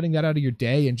 Cutting that out of your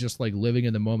day and just like living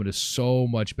in the moment is so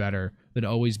much better than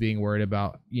always being worried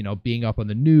about, being up on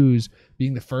the news,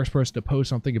 being the first person to post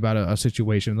something about a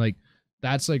situation. Like,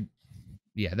 that's like,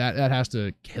 that has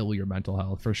to kill your mental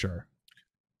health for sure.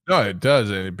 No, it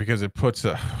does, because it puts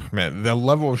the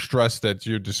level of stress that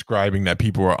you're describing that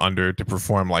people are under to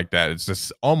perform like that. It's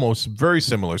just almost very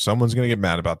similar. Someone's going to get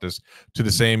mad about this, to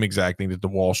the same exact thing that the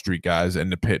Wall Street guys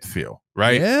and the pit feel,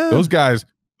 right? Yeah. Those guys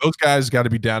got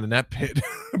to be down in that pit,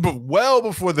 but well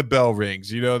before the bell rings.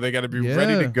 They got to be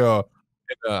ready to go.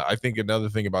 And, I think another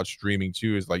thing about streaming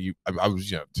too is, like, I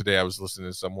was, today I was listening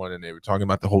to someone, and they were talking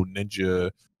about the whole Ninja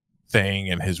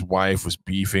thing, and his wife was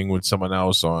beefing with someone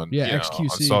else on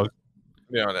XQC on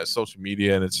that social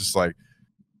media. And it's just like,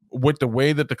 with the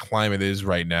way that the climate is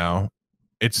right now,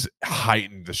 it's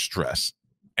heightened the stress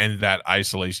and that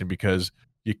isolation, because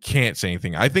you can't say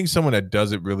anything. I think someone that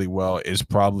does it really well is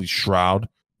probably Shroud,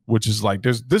 which is like,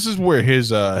 this is where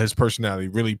his personality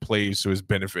really plays to his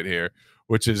benefit here,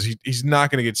 which is he's not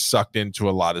going to get sucked into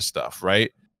a lot of stuff,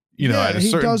 right? He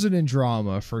does it in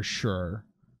drama for sure.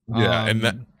 And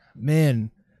that,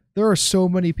 man, there are so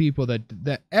many people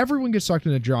that everyone gets sucked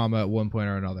into drama at one point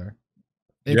or another.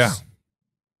 It's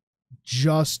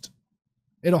just,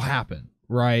 it'll happen,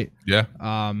 right? Yeah.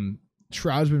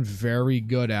 Shroud's been very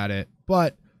good at it,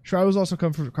 but Shroud also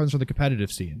comes from the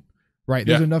competitive scene, right?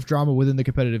 There's enough drama within the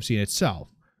competitive scene itself,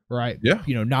 right? Yeah.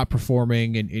 Not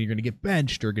performing, and you're going to get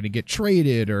benched, or going to get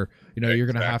traded, or, you're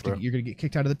going to get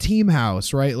kicked out of the team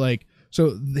house, right? Like,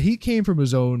 so he came from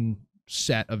his own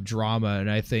set of drama,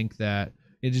 and I think that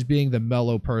it just being the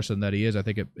mellow person that he is, I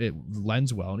think it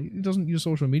lends well. And he doesn't use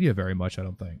social media very much, I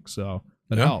don't think. So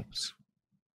that helps.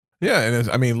 Yeah,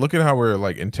 and look at how we're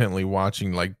like intently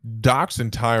watching. Like, Doc's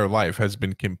entire life has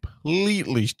been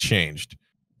completely changed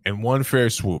in one fair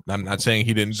swoop. I'm not saying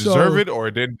he didn't deserve it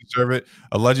or didn't deserve it.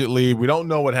 Allegedly, we don't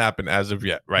know what happened as of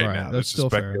yet. Right now, that's still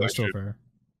fair. That's still fair.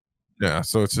 Yeah,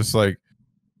 so it's just like,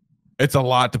 it's a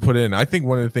lot to put in. I think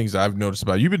one of the things I've noticed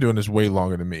about, you've been doing this way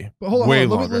longer than me. But hold on, way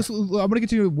longer. I'm going to get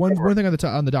to one thing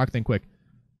on the Doc thing quick.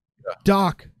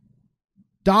 Yeah.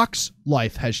 Doc's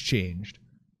life has changed.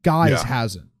 Guy's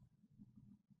hasn't.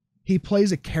 He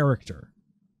plays a character.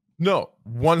 No,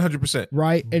 100%.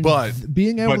 Right? And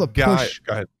being able to push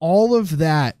all of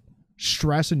that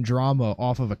stress and drama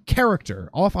off onto a character,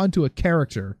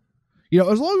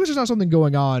 as long as there's not something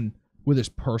going on with his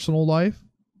personal life,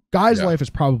 Guy's life is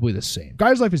probably the same.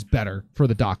 Guy's life is better for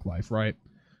the Doc life, right?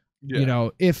 Yeah.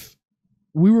 If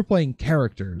we were playing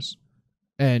characters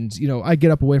and, I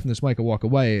get up away from this mic and walk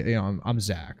away, I'm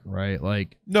Zach, right?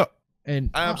 Like, no.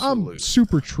 And absolutely. I'm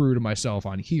super true to myself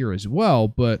on here as well.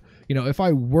 But, if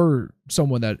I were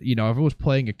someone that, if I was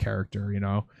playing a character,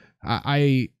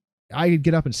 I could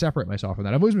get up and separate myself from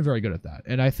that. I've always been very good at that.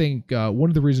 And I think one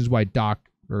of the reasons why Doc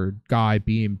or Guy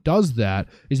Beam does that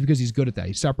is because he's good at that.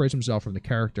 He separates himself from the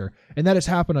character. And that has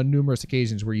happened on numerous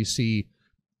occasions where you see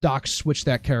Doc switch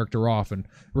that character off and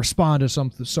respond to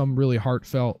some really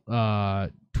heartfelt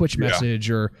Twitch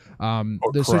message or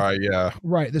cry,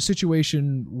 right, the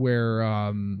situation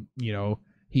where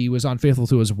he was unfaithful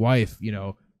to his wife.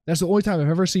 That's the only time I've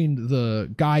ever seen the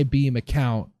Guy Beam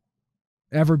account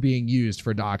ever being used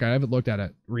for Doc. I haven't looked at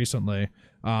it recently.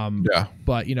 Yeah.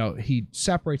 But he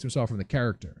separates himself from the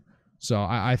character. So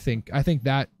I think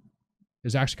that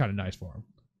is actually kind of nice for him.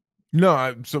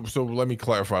 No, so let me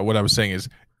clarify. What I was saying is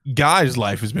Guy's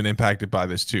life has been impacted by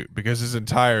this too, because his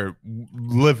entire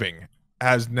living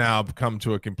has now come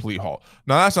to a complete halt.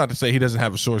 Now, that's not to say he doesn't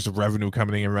have a source of revenue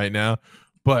coming in right now,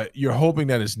 but you're hoping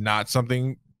that it's not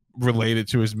something related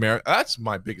to his marriage. That's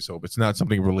my biggest hope. It's not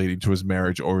something related to his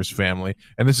marriage or his family.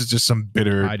 And this is just some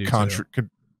bitter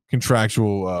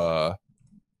contractual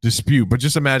dispute. But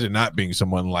just imagine not being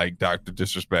someone like Dr.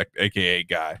 Disrespect, aka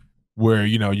Guy, where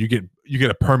you get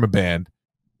a permaban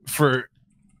for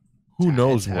who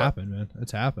knows what. Happened, man.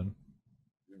 It's happened.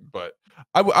 But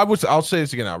I'll say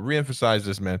this again. I'll reemphasize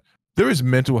this, man. There is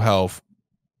mental health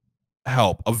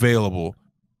help available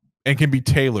and can be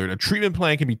tailored. A treatment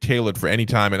plan can be tailored for any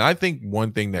time. And I think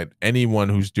one thing that anyone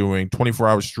who's doing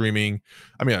 24-hour streaming,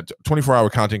 24-hour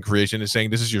content creation is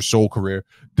saying this is your sole career,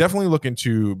 definitely look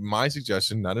into my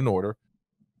suggestion, not in order,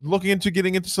 looking into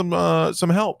getting into some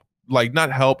help. Like,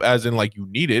 not help as in like you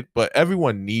need it, but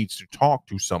everyone needs to talk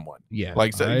to someone. Yeah,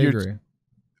 like so I agree.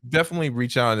 Definitely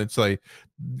reach out and it's like,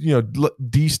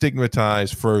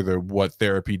 destigmatize further what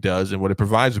therapy does and what it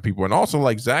provides for people. And also,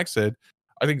 like Zach said,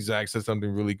 I think Zach said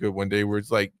something really good one day where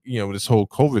it's like, this whole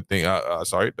COVID thing,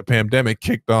 the pandemic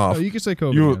kicked off. Oh, you can say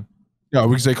COVID again. Yeah,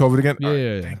 we can say COVID again?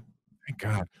 Yeah. Thank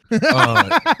God.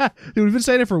 Dude, we've been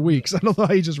saying it for weeks. I don't know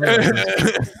how you just realized.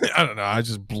 I don't know. I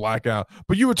just black out.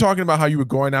 But you were talking about how you were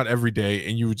going out every day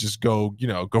and you would just go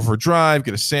for a drive,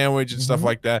 get a sandwich and stuff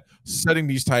like that, setting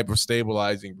these type of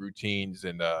stabilizing routines.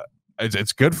 And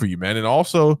it's good for you, man. And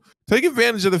also take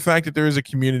advantage of the fact that there is a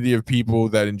community of people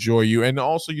that enjoy you. And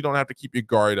also you don't have to keep your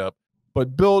guard up,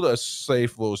 but build a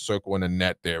safe little circle and a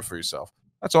net there for yourself.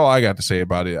 That's all I got to say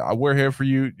about it. We're here for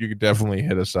you. You can definitely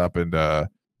hit us up and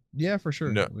yeah, for sure.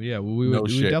 We would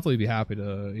definitely be happy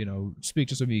to speak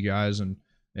to some of you guys and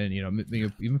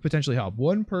even potentially help.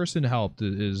 One person helped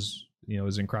is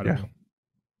incredible.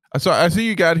 Yeah. So I see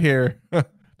you got here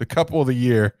the couple of the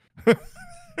year.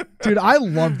 Dude, I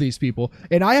love these people,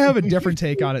 and I have a different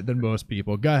take on it than most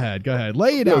people. Go ahead,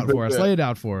 lay it out for us. Lay it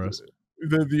out for us.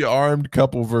 The armed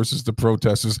couple versus the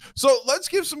protesters. So let's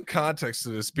give some context to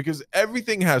this, because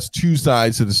everything has two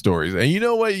sides to the stories. And you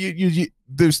know what? You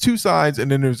there's two sides,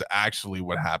 and then there's actually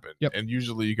what happened. Yep. And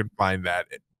usually you can find that.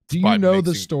 Do you know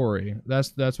the story?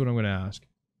 That's what I'm going to ask.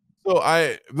 So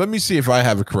let me see if I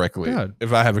have it correctly. Go ahead.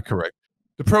 If I have it correct.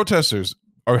 The protesters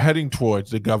are heading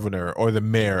towards the governor or the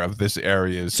mayor of this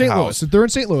area's St. house. Louis. They're in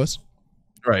St. Louis.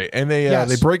 Right, and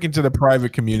they break into the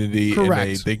private community.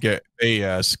 Correct. And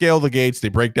they scale the gates, they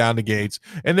break down the gates,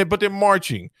 but they're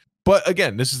marching. But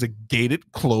again, this is a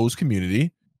gated, closed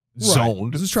community,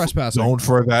 zoned. This is trespassing. Zoned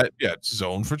for that. Yeah, it's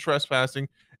zoned for trespassing,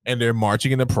 and they're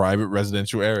marching in a private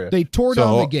residential area. They tore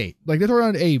down the gate. Like, they tore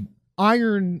down a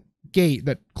iron gate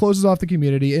that closes off the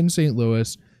community in St.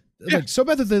 Louis. Yeah. Like, so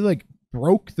bad that they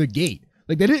broke the gate.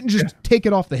 Like, they didn't just take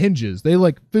it off the hinges. They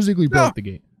physically broke the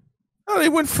gate. Oh, they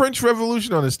went French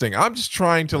Revolution on this thing. I'm just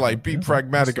trying to be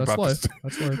pragmatic about this.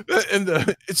 That's life.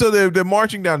 And so they're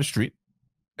marching down the street,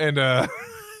 and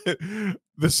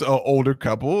this older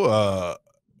couple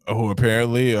who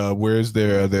apparently wears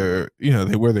their they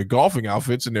wear their golfing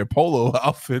outfits and their polo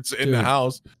outfits in the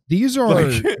house. These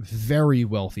are very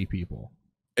wealthy people.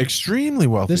 Extremely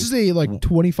wealthy. This is a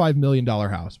 $25 million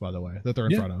house, by the way, that they're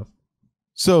in front of.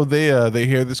 So they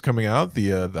hear this coming out.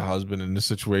 The husband in this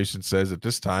situation says at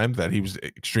this time that he was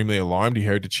extremely alarmed. He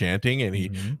heard the chanting, and he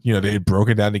they had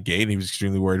broken down the gate, and he was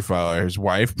extremely worried for his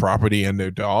wife, property, and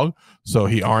their dog. So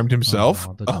he armed himself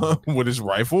with his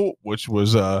rifle, which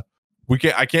was I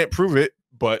can't prove it,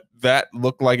 but that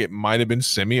looked like it might have been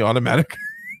semi-automatic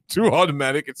to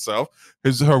automatic itself.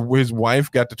 His wife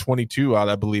got the 22 out,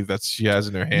 I believe, that she has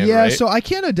in her hand. Yeah, right? So I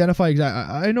can't identify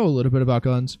exactly. I know a little bit about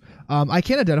guns. I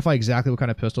can't identify exactly what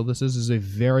kind of pistol this is. It's a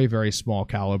very, very small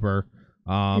caliber.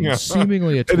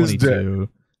 Seemingly a 22.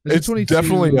 It's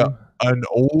definitely an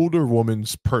older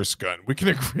woman's purse gun. We can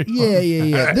agree.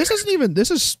 Yeah. This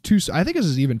is too. I think this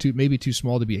is even maybe too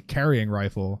small to be a carrying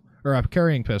rifle or a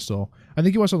carrying pistol. I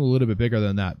think you want something a little bit bigger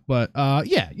than that. But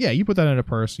you put that in a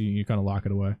purse, you kind of lock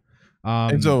it away.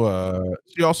 And so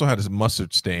she also had this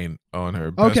mustard stain on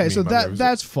her. Okay, so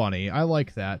that's funny. I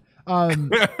like that.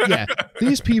 Yeah,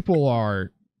 these people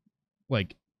are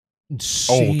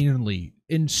insanely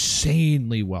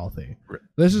wealthy.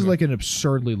 This is like an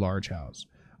absurdly large house.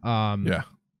 Yeah.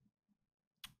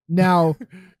 Now,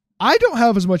 I don't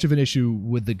have as much of an issue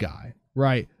with the guy,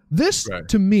 right? This,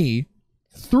 to me,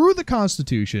 through the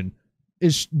Constitution,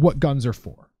 is what guns are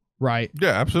for, right? Yeah,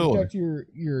 absolutely. Protect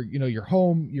your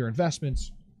home, your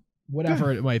investments,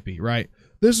 whatever it might be, right?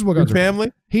 This is what Your guns are for.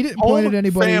 family. He didn't point at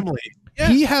anybody. Family. Yeah.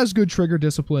 He has good trigger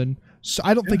discipline. So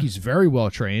I don't think he's very well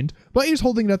trained, but he's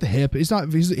holding it at the hip. He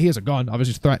has a gun,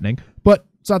 obviously it's threatening, but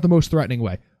it's not the most threatening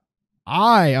way.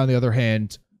 On the other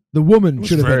hand, the woman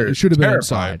should have been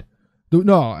inside. But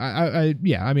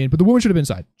the woman should have been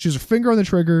inside. She has her finger on the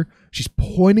trigger. She's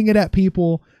pointing it at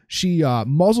people. She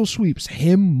muzzle sweeps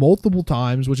him multiple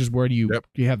times, which is where you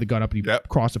have the gun up and you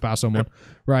cross it past someone,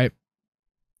 right?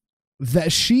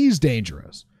 That she's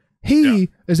dangerous. He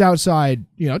is outside,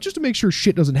 just to make sure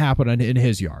shit doesn't happen in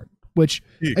his yard. Which,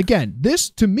 again,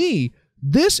 this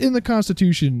in the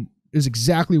Constitution is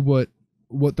exactly what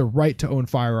the right to own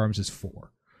firearms is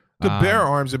for. To bear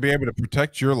arms and be able to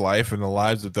protect your life and the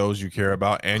lives of those you care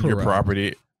about and your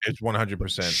property is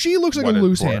 100%. She looks like a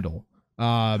loose handle.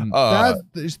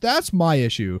 That's my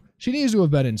issue. She needs to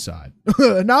have been inside,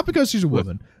 not because she's a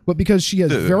woman, but because she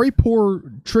has very poor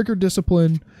trigger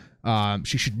discipline.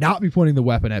 She should not be pointing the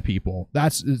weapon at people.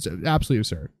 It's absolutely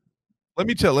absurd. Let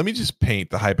me just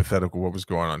paint the hypothetical what was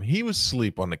going on. He was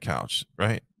asleep on the couch,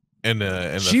 right?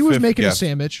 And she was making a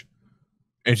sandwich,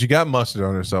 and she got mustard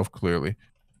on herself. Clearly,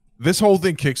 this whole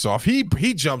thing kicks off. He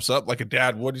jumps up like a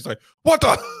dad would. He's like, "What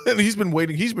the?" And he's been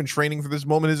waiting. He's been training for this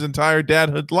moment his entire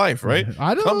dadhood life, right?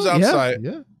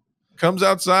 Comes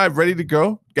outside, ready to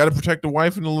go. Got to protect the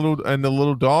wife and the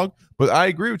little dog. But I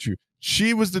agree with you.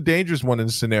 She was the dangerous one in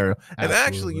the scenario. Absolutely. And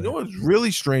actually, you know what's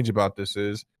really strange about this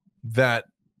is that.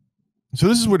 So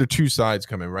this is where the two sides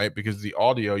come in, right? Because the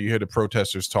audio, you hear the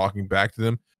protesters talking back to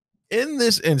them. In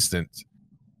this instance,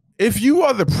 if you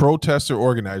are the protester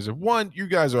organizer, one, you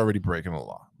guys are already breaking the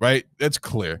law, right? That's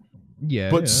clear. Yeah.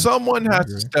 But someone has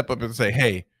to step up and say,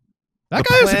 hey, that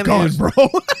guy has a gun, bro.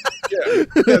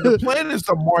 The plan is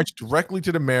to march directly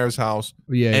to the mayor's house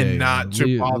not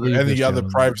to bother any other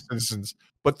private citizens.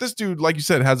 But this dude, like you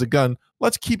said, has a gun.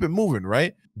 Let's keep it moving,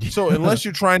 right? So unless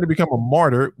you're trying to become a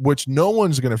martyr, which no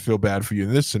one's going to feel bad for you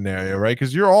in this scenario, right?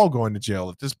 Because you're all going to jail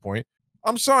at this point.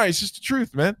 I'm sorry. It's just the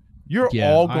truth, man. You're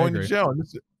all going to jail.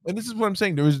 And this is what I'm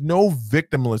saying. There is no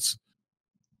victimless.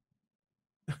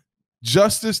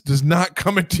 Justice does not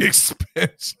come at the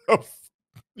expense of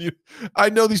you.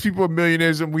 I know these people are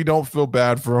millionaires and we don't feel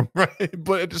bad for them, right?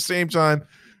 But at the same time,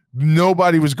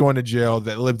 nobody was going to jail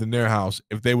that lived in their house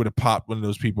if they would have popped one of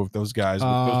those people, if those guys,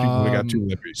 those people would have got too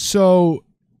lippy. So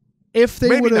if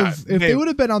they would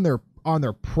have been on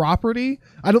their property,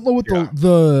 I don't know what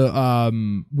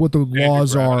what the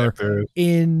laws are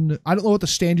in. I don't know what the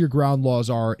stand your ground laws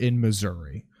are in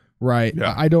Missouri, right?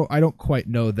 Yeah. I don't quite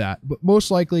know that, but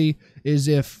most likely is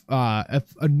if a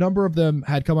number of them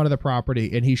had come onto the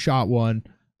property and he shot one,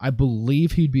 I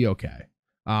believe he'd be okay.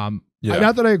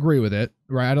 Not that I agree with it,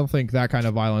 right? I don't think that kind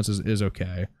of violence is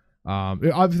okay.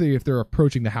 Obviously, if they're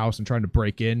approaching the house and trying to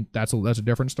break in, that's a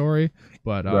different story.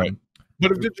 But right.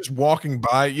 But if they're just walking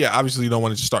by, obviously you don't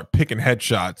want to just start picking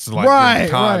headshots. Like right.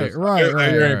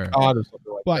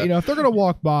 But if they're gonna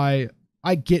walk by,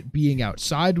 I get being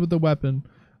outside with the weapon.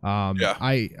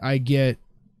 I get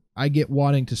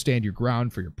wanting to stand your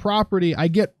ground for your property. I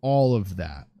get all of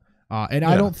that, and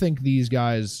I don't think these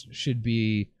guys should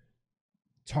be.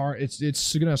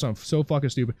 It's gonna sound so fucking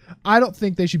stupid. I don't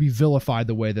think they should be vilified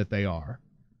the way that they are.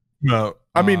 No,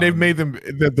 I mean they've made them.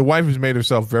 The wife has made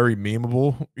herself very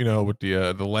memeable, with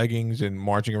the leggings and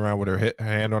marching around with her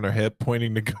hand on her hip,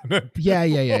 pointing the gun at people.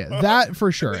 Yeah. That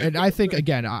for sure. And I think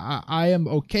again, I am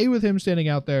okay with him standing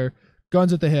out there,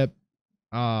 guns at the hip.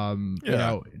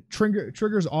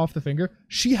 Triggers off the finger.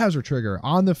 She has her trigger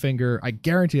on the finger. I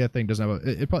guarantee that thing doesn't have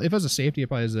if it has a safety. It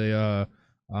probably has a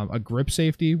grip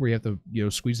safety where you have to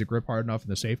squeeze the grip hard enough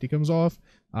and the safety comes off.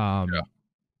 I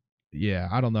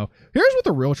don't know. Here's what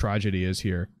the real tragedy is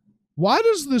here. Why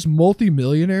does this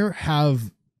multimillionaire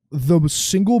have the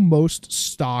single most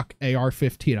stock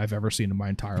AR-15 I've ever seen in my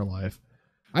entire life?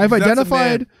 I've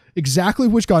identified exactly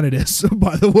which gun it is,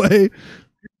 by the way.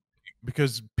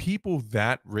 Because people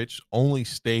that rich only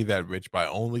stay that rich by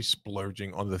only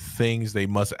splurging on the things they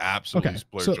must absolutely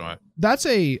splurge on. That's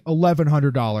a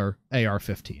 $1,100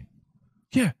 AR-15.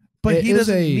 Yeah, but he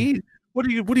doesn't need. What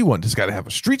do you want? This guy to have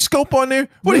a street scope on there?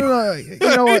 You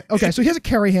know what? Okay, so he has a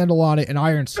carry handle on it and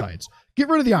iron sights. Get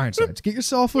rid of the iron sights. Get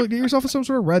yourself some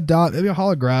sort of red dot, maybe a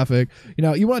holographic.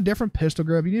 You want a different pistol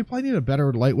grip. You probably need a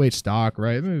better lightweight stock,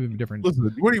 right? Maybe different.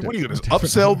 Listen, what are you going to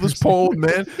upsell this pole,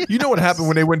 man? You know what happened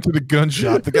when they went to the gun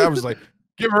shop? The guy was like,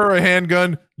 "Give her a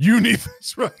handgun. You need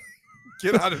this, right?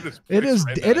 Get out of this." It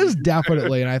is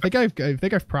definitely, and I think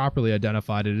I've properly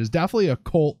identified it. It is definitely a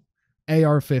Colt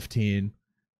AR-15.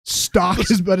 Stock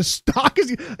is but a stock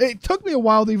is. It took me a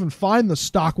while to even find the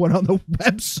stock one on the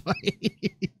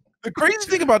website. The crazy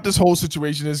thing about this whole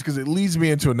situation is because it leads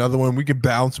me into another one. We can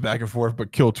bounce back and forth,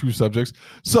 but kill two subjects.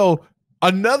 So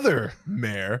another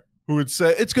mayor who would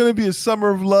say it's going to be a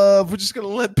summer of love. We're just going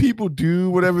to let people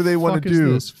do whatever they want to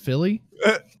do. Is this Philly?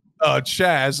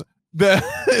 Chaz,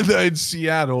 in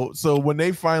Seattle. So when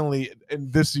they finally,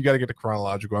 and this you got to get the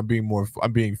chronological. I'm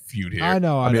being feud here. I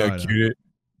know. I know.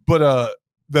 But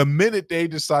the minute they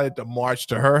decided to march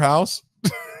to her house,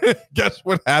 guess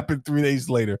what happened 3 days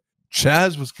later?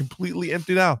 Chaz was completely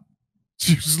emptied out.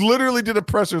 She literally did a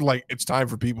presser like it's time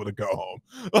for people to go home.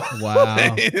 Wow.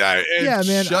 Yeah,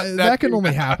 man, that can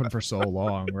only happen for so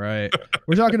long, right?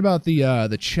 We're talking about the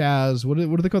Chaz. What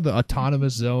do they call the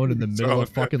autonomous zone in the middle of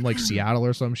fucking like Seattle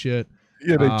or some shit?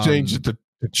 Yeah, they changed it to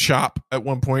CHOP at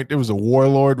one point. There was a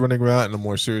warlord running around. On a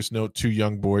more serious note, 2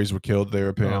 young boys were killed there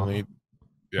apparently.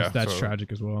 Yeah, that's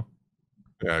tragic as well.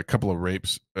 Yeah, a couple of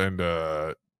rapes and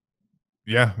the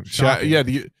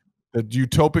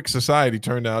utopic society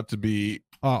turned out to be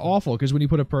awful because when you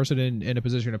put a person in a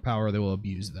position of power, they will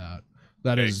abuse that.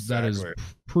 That is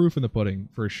proof in the pudding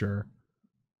for sure.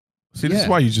 See, this is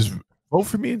why you just vote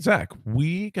for me and Zach.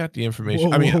 We got the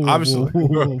information.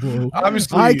 Whoa.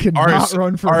 Obviously, I cannot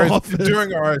run for office.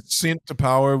 During our ascent to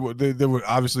power, there would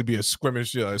obviously be a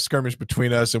skirmish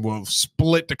between us, and we'll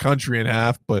split the country in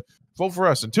half. But vote for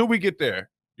us until we get there.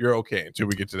 You're okay until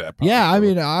we get to that point. Yeah, I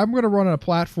mean, I'm gonna run on a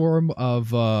platform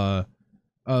of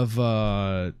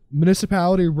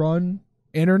municipality run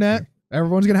internet.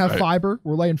 Everyone's gonna have fiber.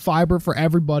 We're laying fiber for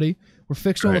everybody. We're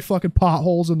fixing all the fucking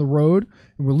potholes in the road,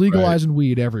 and we're legalizing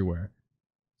weed everywhere.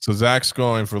 So Zach's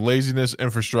going for laziness,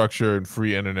 infrastructure, and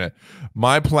free internet.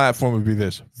 My platform would be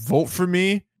this: vote for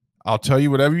me. I'll tell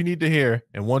you whatever you need to hear,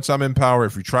 and once I'm in power,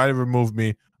 if you try to remove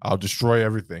me, I'll destroy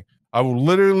everything. I will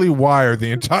literally wire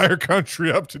the entire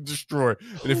country up to destroy.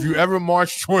 And if you ever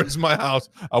march towards my house,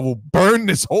 I will burn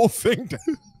this whole thing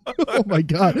down. Oh my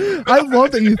God. I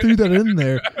love that you threw that in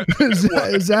there.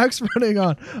 Zach's running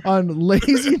on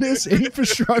laziness,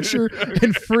 infrastructure,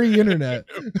 and free internet.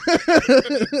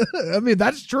 I mean,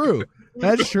 that's true.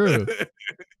 That's true.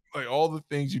 Like all the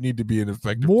things you need to be an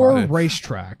effective More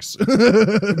racetracks.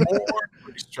 More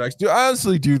racetracks. Dude, I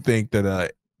honestly do think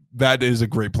that that is a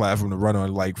great platform to run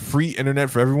on, like free internet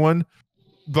for everyone.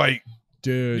 Like,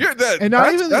 dude, and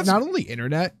not only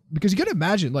internet, because you got to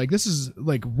imagine, like, this is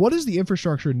like, what is the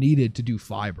infrastructure needed to do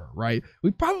fiber, right?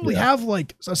 We probably have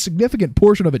like a significant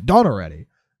portion of it done already.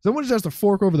 Someone just has to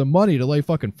fork over the money to lay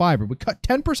fucking fiber. We cut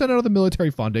 10% out of the military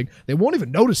funding. They won't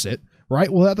even notice it, right?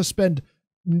 We'll have to spend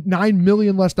 $9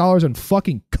 million less in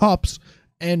fucking cups.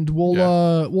 And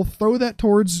we'll throw that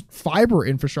towards fiber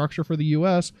infrastructure for the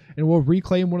U.S. and we'll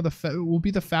reclaim we'll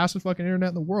be the fastest fucking internet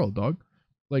in the world, dog.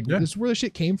 Like this is where the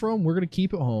shit came from. We're gonna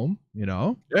keep it home, you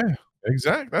know? Yeah,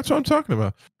 exactly. That's what I'm talking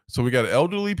about. So we got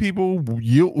elderly people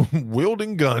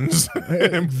wielding guns.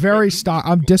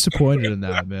 I'm disappointed in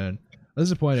that, man.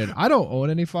 Disappointed. I don't own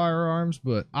any firearms,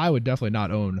 but I would definitely not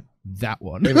own that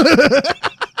one.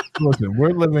 Listen, we're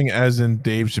living, as in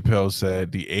Dave Chappelle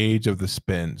said, the age of the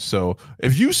spin. So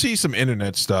if you see some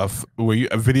internet stuff where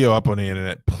a video up on the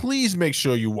internet, please make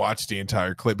sure you watch the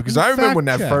entire clip, because I remember when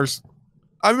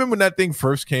that thing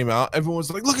first came out, everyone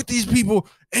was like, look at these people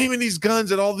aiming these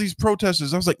guns at all these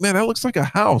protesters. I was like, man, that looks like a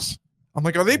house. I'm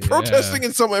like, are they protesting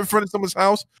in front of someone's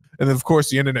house? And then of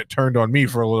course the internet turned on me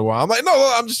for a little while. I'm like,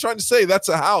 no, I'm just trying to say that's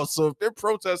a house. So if they're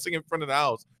protesting in front of the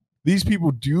house, these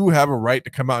people do have a right to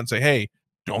come out and say, hey,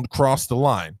 don't cross the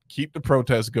line. Keep the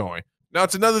protest going. Now,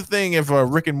 it's another thing if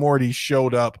Rick and Morty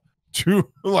showed up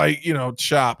to, like, you know,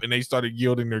 CHOP and they started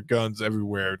yielding their guns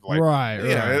everywhere. Like,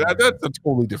 that's a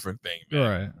totally different thing,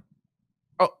 man. Right.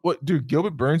 Oh, what, dude?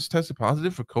 Gilbert Burns tested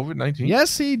positive for COVID-19?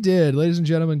 Yes, he did, ladies and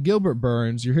gentlemen. Gilbert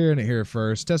Burns, you're hearing it here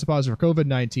first. Tested positive for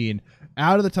COVID-19.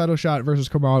 Out of the title shot versus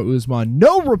Kamaru Usman.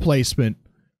 No replacement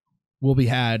will be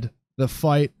had. The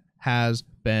fight has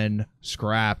been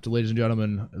scrapped. Ladies and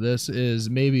gentlemen, this is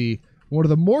maybe one of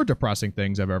the more depressing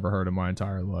things I've ever heard in my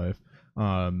entire life.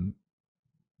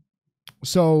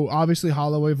 So obviously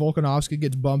Holloway Volkanovski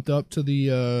gets bumped up to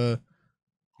the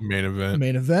main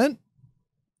event,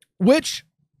 which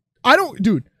I don't,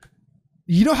 dude,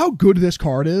 you know how good this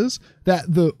card is?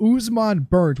 That the Usman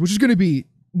Burns, which is going to be,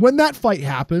 when that fight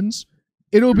happens,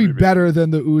 it'll be better than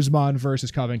the Usman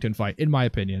versus Covington fight, in my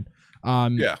opinion.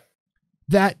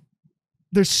 That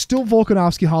there's still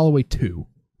Volkanovski Holloway 2,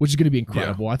 which is going to be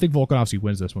incredible. I think Volkanovski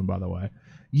wins this one, by the way.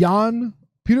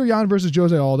 Peter Yan versus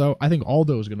Jose Aldo. I think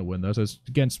Aldo is going to win this. It's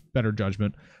against better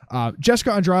judgment.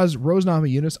 Jessica Andrade, Rose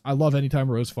Namajunas. I love anytime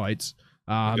Rose fights.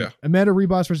 Amanda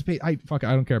Ribas versus I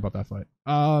don't care about that fight.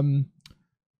 Volkan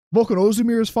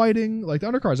Ozdemir is fighting. Like, the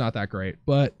undercard's not that great,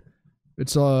 but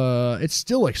it's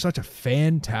still like such a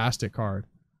fantastic card.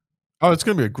 Oh, it's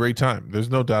gonna be a great time. There's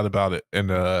no doubt about it.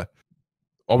 And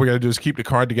all we gotta do is keep the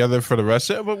card together for the rest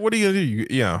of it. But what are you gonna do?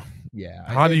 Yeah.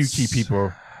 How do you keep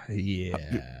people?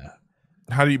 Yeah.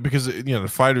 How do you, because the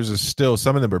fighters are still,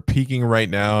 some of them are peaking right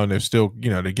now, and they're still,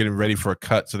 they're getting ready for a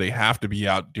cut, so they have to be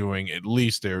out doing at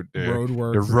least their road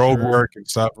work and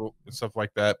stuff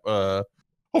like that.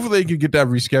 Hopefully they can get that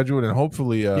rescheduled, and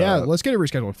hopefully let's get it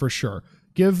rescheduled for sure.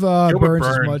 Give Burns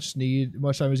as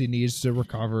much time as he needs to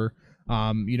recover.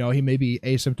 He may be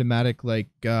asymptomatic. Like,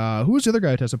 who was the other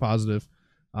guy who tested positive?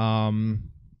 Can't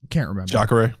remember.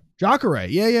 Jacare.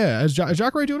 Yeah. Is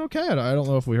Jacare doing okay? I don't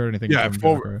know if we heard anything. Yeah,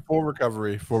 full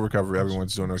recovery.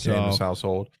 Everyone's doing okay in this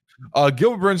household.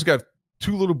 Gilbert Burns got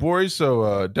 2 little boys,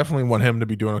 so definitely want him to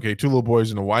be doing okay. 2 little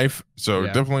boys and a wife, so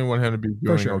definitely want him to be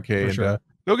doing okay. And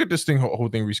they'll get this whole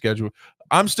thing rescheduled.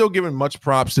 I'm still giving much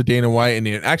props to Dana White, and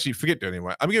actually forget Dana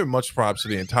White. I'm giving much props to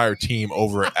the entire team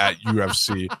over at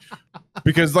UFC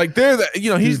because, like,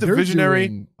 he's the visionary.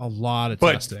 Doing a lot of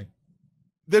testing.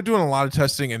 They're doing a lot of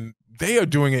testing, and they are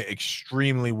doing it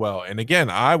extremely well. And again,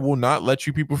 I will not let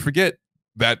you people forget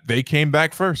that they came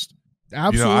back first.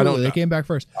 Absolutely, they came back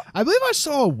first. I believe I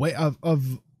saw a way of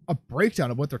a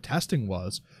breakdown of what their testing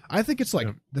was. I think it's like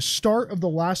the start of the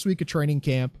last week of training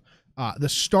camp, the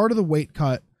start of the weight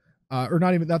cut, or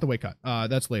not the weight cut.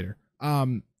 That's later.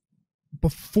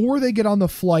 Before they get on the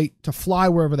flight to fly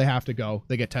wherever they have to go,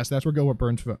 they get tested. That's where Gilbert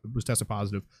Burns was tested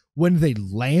positive. When they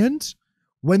land,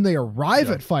 when they arrive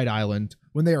at Fight Island,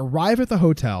 when they arrive at the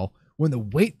hotel, when the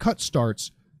weight cut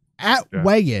starts, at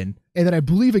weigh-in, and then I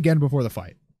believe again before the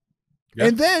fight. Yeah.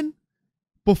 And then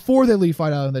before they leave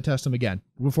Fight Island, they test them again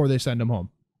before they send them home.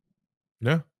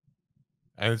 Yeah.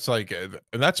 And it's like,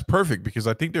 and that's perfect because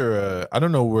I think they're, I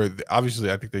don't know where,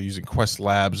 obviously I think they're using Quest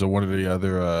Labs or one of the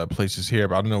other places here,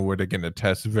 but I don't know where they're getting the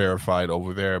test verified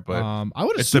over there. But I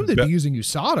would assume they'd be using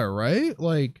USADA, right?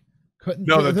 Like,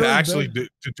 no, to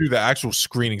do the actual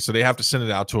screening, so they have to send it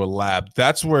out to a lab.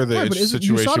 That's where the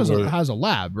situation USADA has a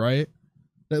lab, right?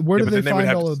 Where do they find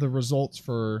all of the results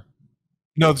for?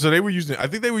 No, so they were using, I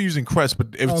think they were using Quest, but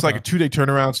it's like a 2-day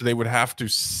turnaround, so they would have to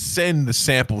send the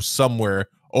sample somewhere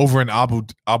over in Abu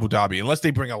Dhabi, unless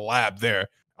they bring a lab there.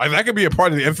 That could be a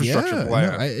part of the infrastructure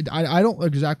plan. No, I don't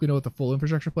exactly know what the full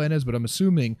infrastructure plan is, but I'm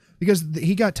assuming because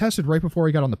he got tested right before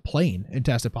he got on the plane and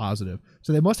tested positive,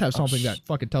 so they must have something that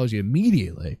fucking tells you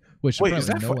immediately. Which is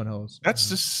that no one knows. That's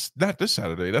just not this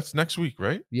Saturday. That's next week,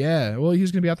 right? Yeah. Well,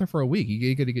 he's gonna be out there for a week.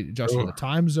 He got to get adjusted to the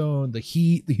time zone, the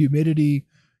heat, the humidity.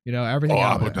 Everything.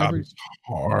 Abu Dhabi's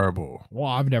horrible. Well,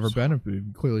 I've never been.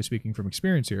 I'm clearly speaking from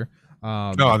experience here.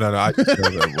 No. I just know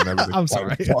that whenever I'm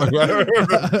sorry.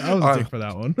 I was a dick for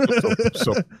that one.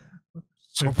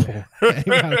 So poor.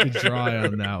 You have to dry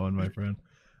on that one, my friend.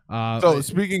 So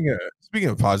speaking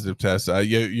of positive tests,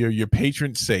 your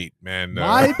patron saint, man.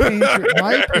 My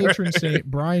patron saint,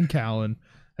 Brian Callen,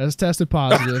 has tested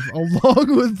positive,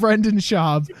 along with Brendan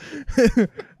Schaub.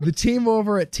 The team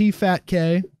over at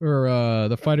TFAT-K, or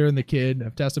the fighter and the kid,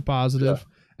 have tested positive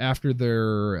after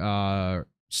their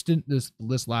stint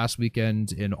this last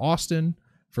weekend in Austin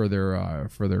for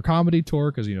their comedy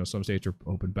tour, because some states are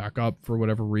open back up for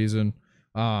whatever reason.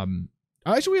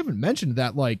 Actually, we haven't mentioned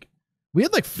that we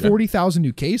had 40,000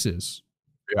 new cases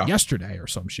yesterday or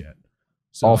some shit.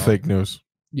 So, all fake news.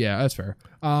 Yeah, that's fair.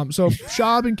 So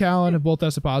Schaub and Callen have both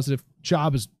tested positive.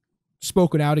 Schaub has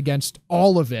spoken out against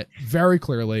all of it very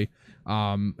clearly,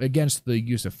 against the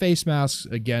use of face masks,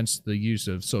 against the use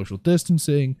of social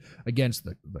distancing, against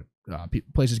the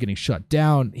places getting shut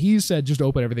down. He said just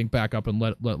open everything back up and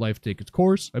let life take its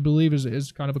course, I believe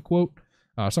is kind of a quote,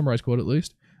 summarized quote at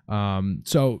least.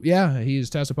 So yeah, he's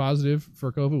tested positive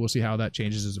for COVID. We'll see how that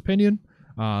changes his opinion.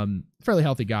 Fairly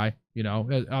healthy guy,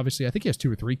 obviously I think he has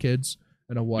 2 or 3 kids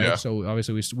and a wife. Yeah. So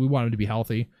obviously we want him to be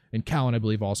healthy, and Callen, I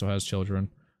believe, also has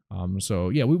children. So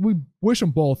yeah, we wish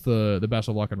them both the best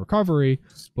of luck in recovery,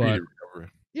 but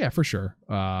yeah, for sure.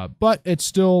 But it's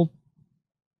still,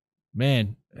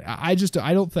 man, I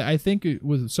think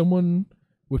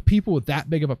with people with that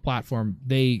big of a platform,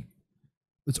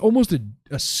 it's almost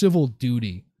a civil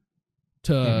duty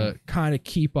to kind of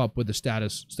keep up with the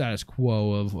status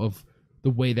quo of the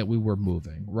way that we were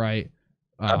moving, right?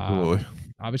 Absolutely.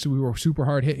 Obviously, we were super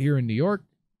hard hit here in New York.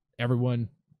 Everyone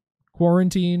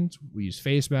quarantined. We use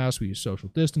face masks. We use social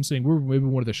distancing. We're maybe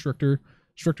one of the stricter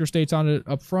states on it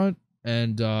up front,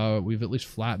 and we've at least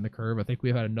flattened the curve. I think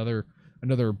we've had another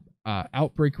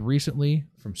outbreak recently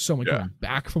from someone coming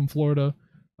back from Florida.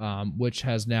 which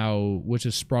has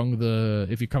sprung the,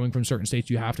 if you're coming from certain states,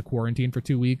 you have to quarantine for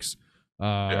 2 weeks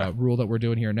rule that we're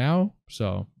doing here now.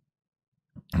 So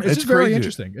it's just very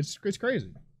interesting. It's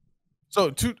crazy.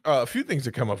 So a few things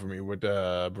that come up for me with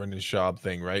Brendan Schaub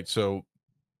thing, right? So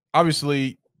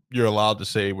obviously you're allowed to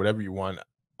say whatever you want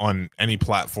on any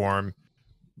platform,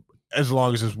 as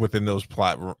long as it's within those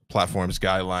platforms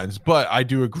guidelines. But I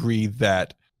do agree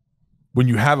that when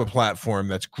you have a platform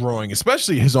that's growing,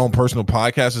 especially his own personal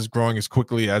podcast is growing as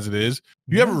quickly as it is,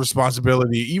 you have a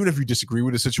responsibility, even if you disagree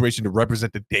with the situation, to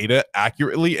represent the data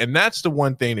accurately. And that's the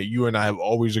one thing that you and I have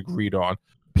always agreed on.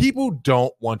 People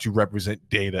don't want to represent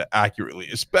data accurately,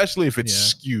 especially if it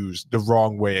skews the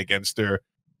wrong way against their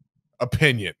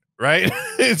opinion, right?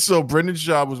 And so Brendan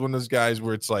Schaub was one of those guys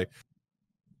where it's like,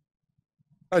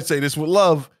 I say this with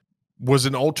love, was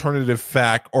an alternative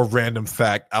fact or random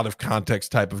fact out of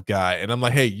context type of guy. And I'm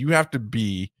like, hey, you have to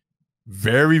be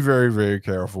very, very, very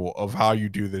careful of how you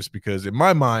do this, because in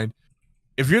my mind,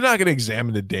 if you're not going to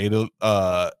examine the data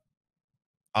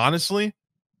honestly,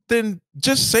 then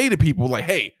just say to people like,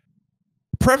 hey,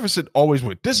 preface it always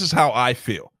with, this is how I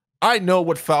feel. I know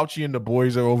what Fauci and the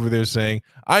boys are over there saying.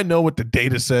 I know what the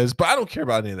data says, but I don't care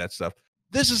about any of that stuff.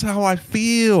 This is how I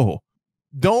feel.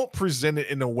 Don't present it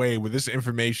in a way with this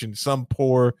information, some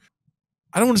poor,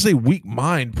 I don't want to say weak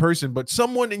mind person, but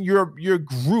someone in your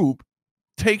group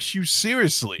takes you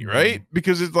seriously, right?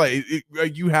 Because it's like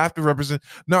you have to represent.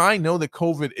 Now, I know that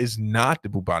COVID is not the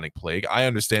bubonic plague. I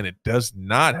understand it does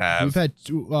not have. We've had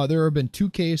there have been 2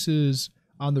 cases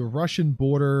on the Russian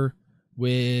border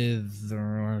with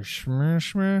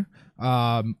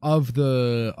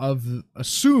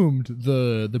assumed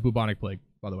the bubonic plague,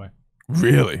 by the way.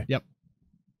 Really? Yep.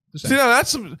 See, now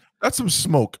that's some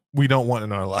smoke we don't want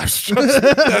in our lives.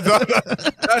 I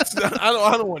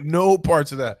don't want no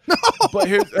parts of that. No. But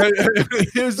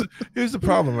here's the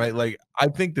problem, right? Like, I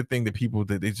think the thing that people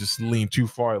that they just lean too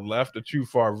far left or too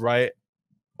far right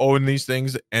on these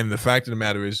things, and the fact of the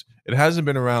matter is, it hasn't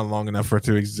been around long enough for us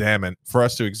to examine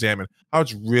how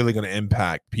it's really going to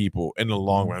impact people in the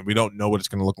long run. We don't know what it's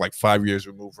going to look like 5 years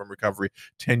removed from recovery,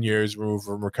 10 years removed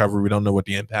from recovery. We don't know what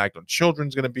the impact on children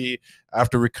is going to be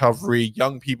after recovery,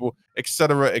 young people, et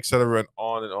cetera, and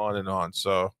on and on and on.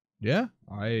 So yeah,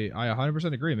 I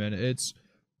 100% agree, man. It's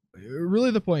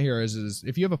really the point here is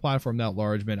if you have a platform that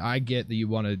large, man, I get that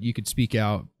you could speak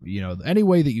out, any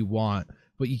way that you want.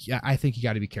 But I think you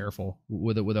got to be careful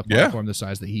with a platform the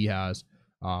size that he has.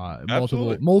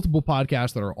 Multiple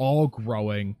podcasts that are all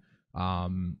growing.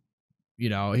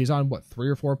 He's on 3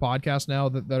 or 4 podcasts now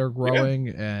that are growing,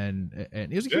 and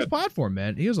he has a huge platform,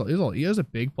 man. He has a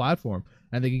big platform.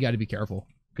 I think you got to be careful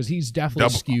because he's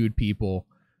definitely skewed people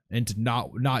into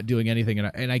not doing anything.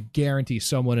 And I guarantee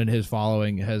someone in his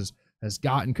following has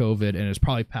gotten COVID and has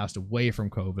probably passed away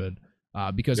from COVID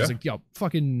because it's like,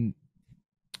 fucking.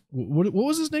 What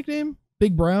was his nickname?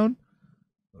 Big Brown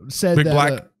said Big that,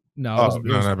 Black. No,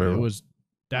 it was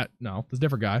a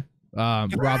different guy.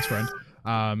 Rob's friend.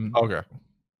 Okay.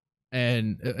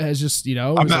 And it's just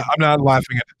I'm not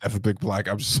laughing at the death of Big Black.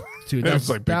 I'm just dude. It's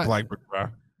like Big Black, Big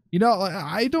Brown.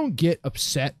 I don't get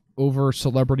upset over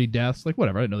celebrity deaths. Like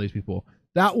whatever. I didn't know these people.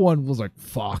 That one was like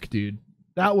fuck, dude.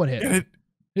 That one hit.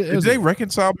 Did they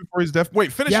reconcile before his death?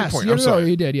 Wait, finish your point. I'm sorry. No,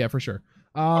 he did. Yeah, for sure.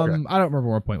 I don't remember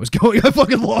where my point was going. I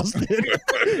fucking lost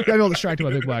it. Got all distracted by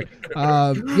Big Black.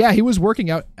 He was working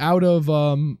out of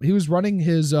he was running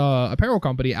his apparel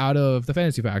company out of the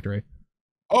Fantasy Factory.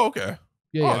 Oh, okay.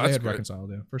 Yeah, they had reconciled,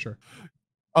 for sure.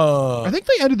 I think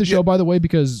they ended the show, by the way,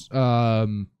 because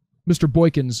Mr.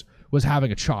 Boykins was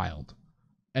having a child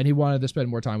and he wanted to spend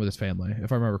more time with his family,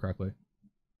 if I remember correctly.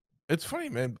 It's funny,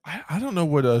 man. I don't know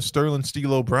what Sterling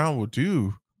Stilo Brown will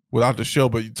do without the show,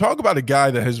 but you talk about a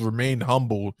guy that has remained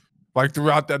humble like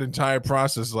throughout that entire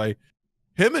process. Like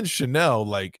him and Chanel,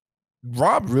 like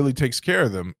Rob really takes care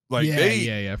of them. Like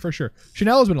yeah, for sure.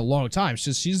 Chanel has been a long time.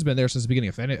 She's been there since the beginning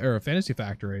of Fantasy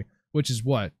Factory, which is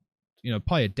what,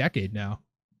 probably a decade now.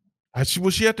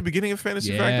 Was she at the beginning of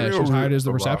Fantasy Factory? Yeah, she was hired as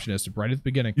the receptionist right at the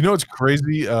beginning. It's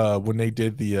crazy when they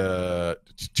did the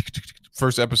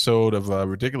first episode of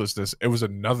Ridiculousness, it was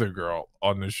another girl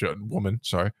on the show.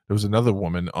 There was another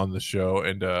woman on the show,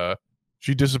 and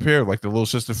she disappeared like the little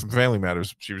sister from Family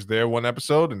Matters. She was there one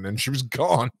episode, and then she was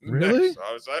gone. Really? So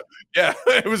I was like, yeah,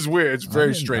 it was weird. It's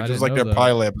very strange. It was like their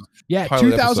pilot. Yeah,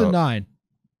 2009.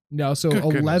 No, so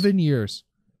 11 years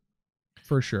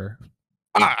for sure.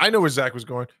 I know where Zach was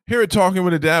going. Here at Talking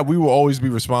with a Dad, we will always be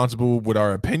responsible with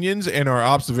our opinions and our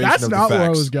observation of the facts. That's not where I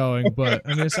was going, but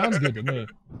I mean, it sounds good to me.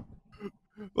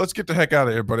 let's get the heck out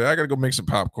of here, buddy. I gotta go make some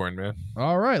popcorn, man.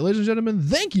 All right, ladies and gentlemen,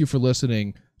 thank you for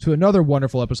listening to another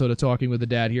wonderful episode of Talking with the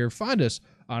Dad here. Find us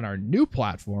on our new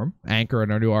platform, Anchor,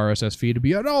 and our new RSS feed to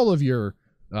be on all of your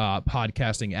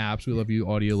podcasting apps. We love you,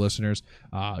 audio listeners.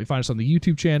 You find us on the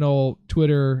YouTube channel,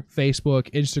 Twitter, Facebook,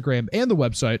 Instagram, and the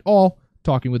website, all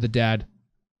Talking with the Dad.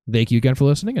 Thank you again for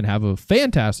listening, and have a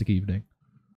fantastic evening.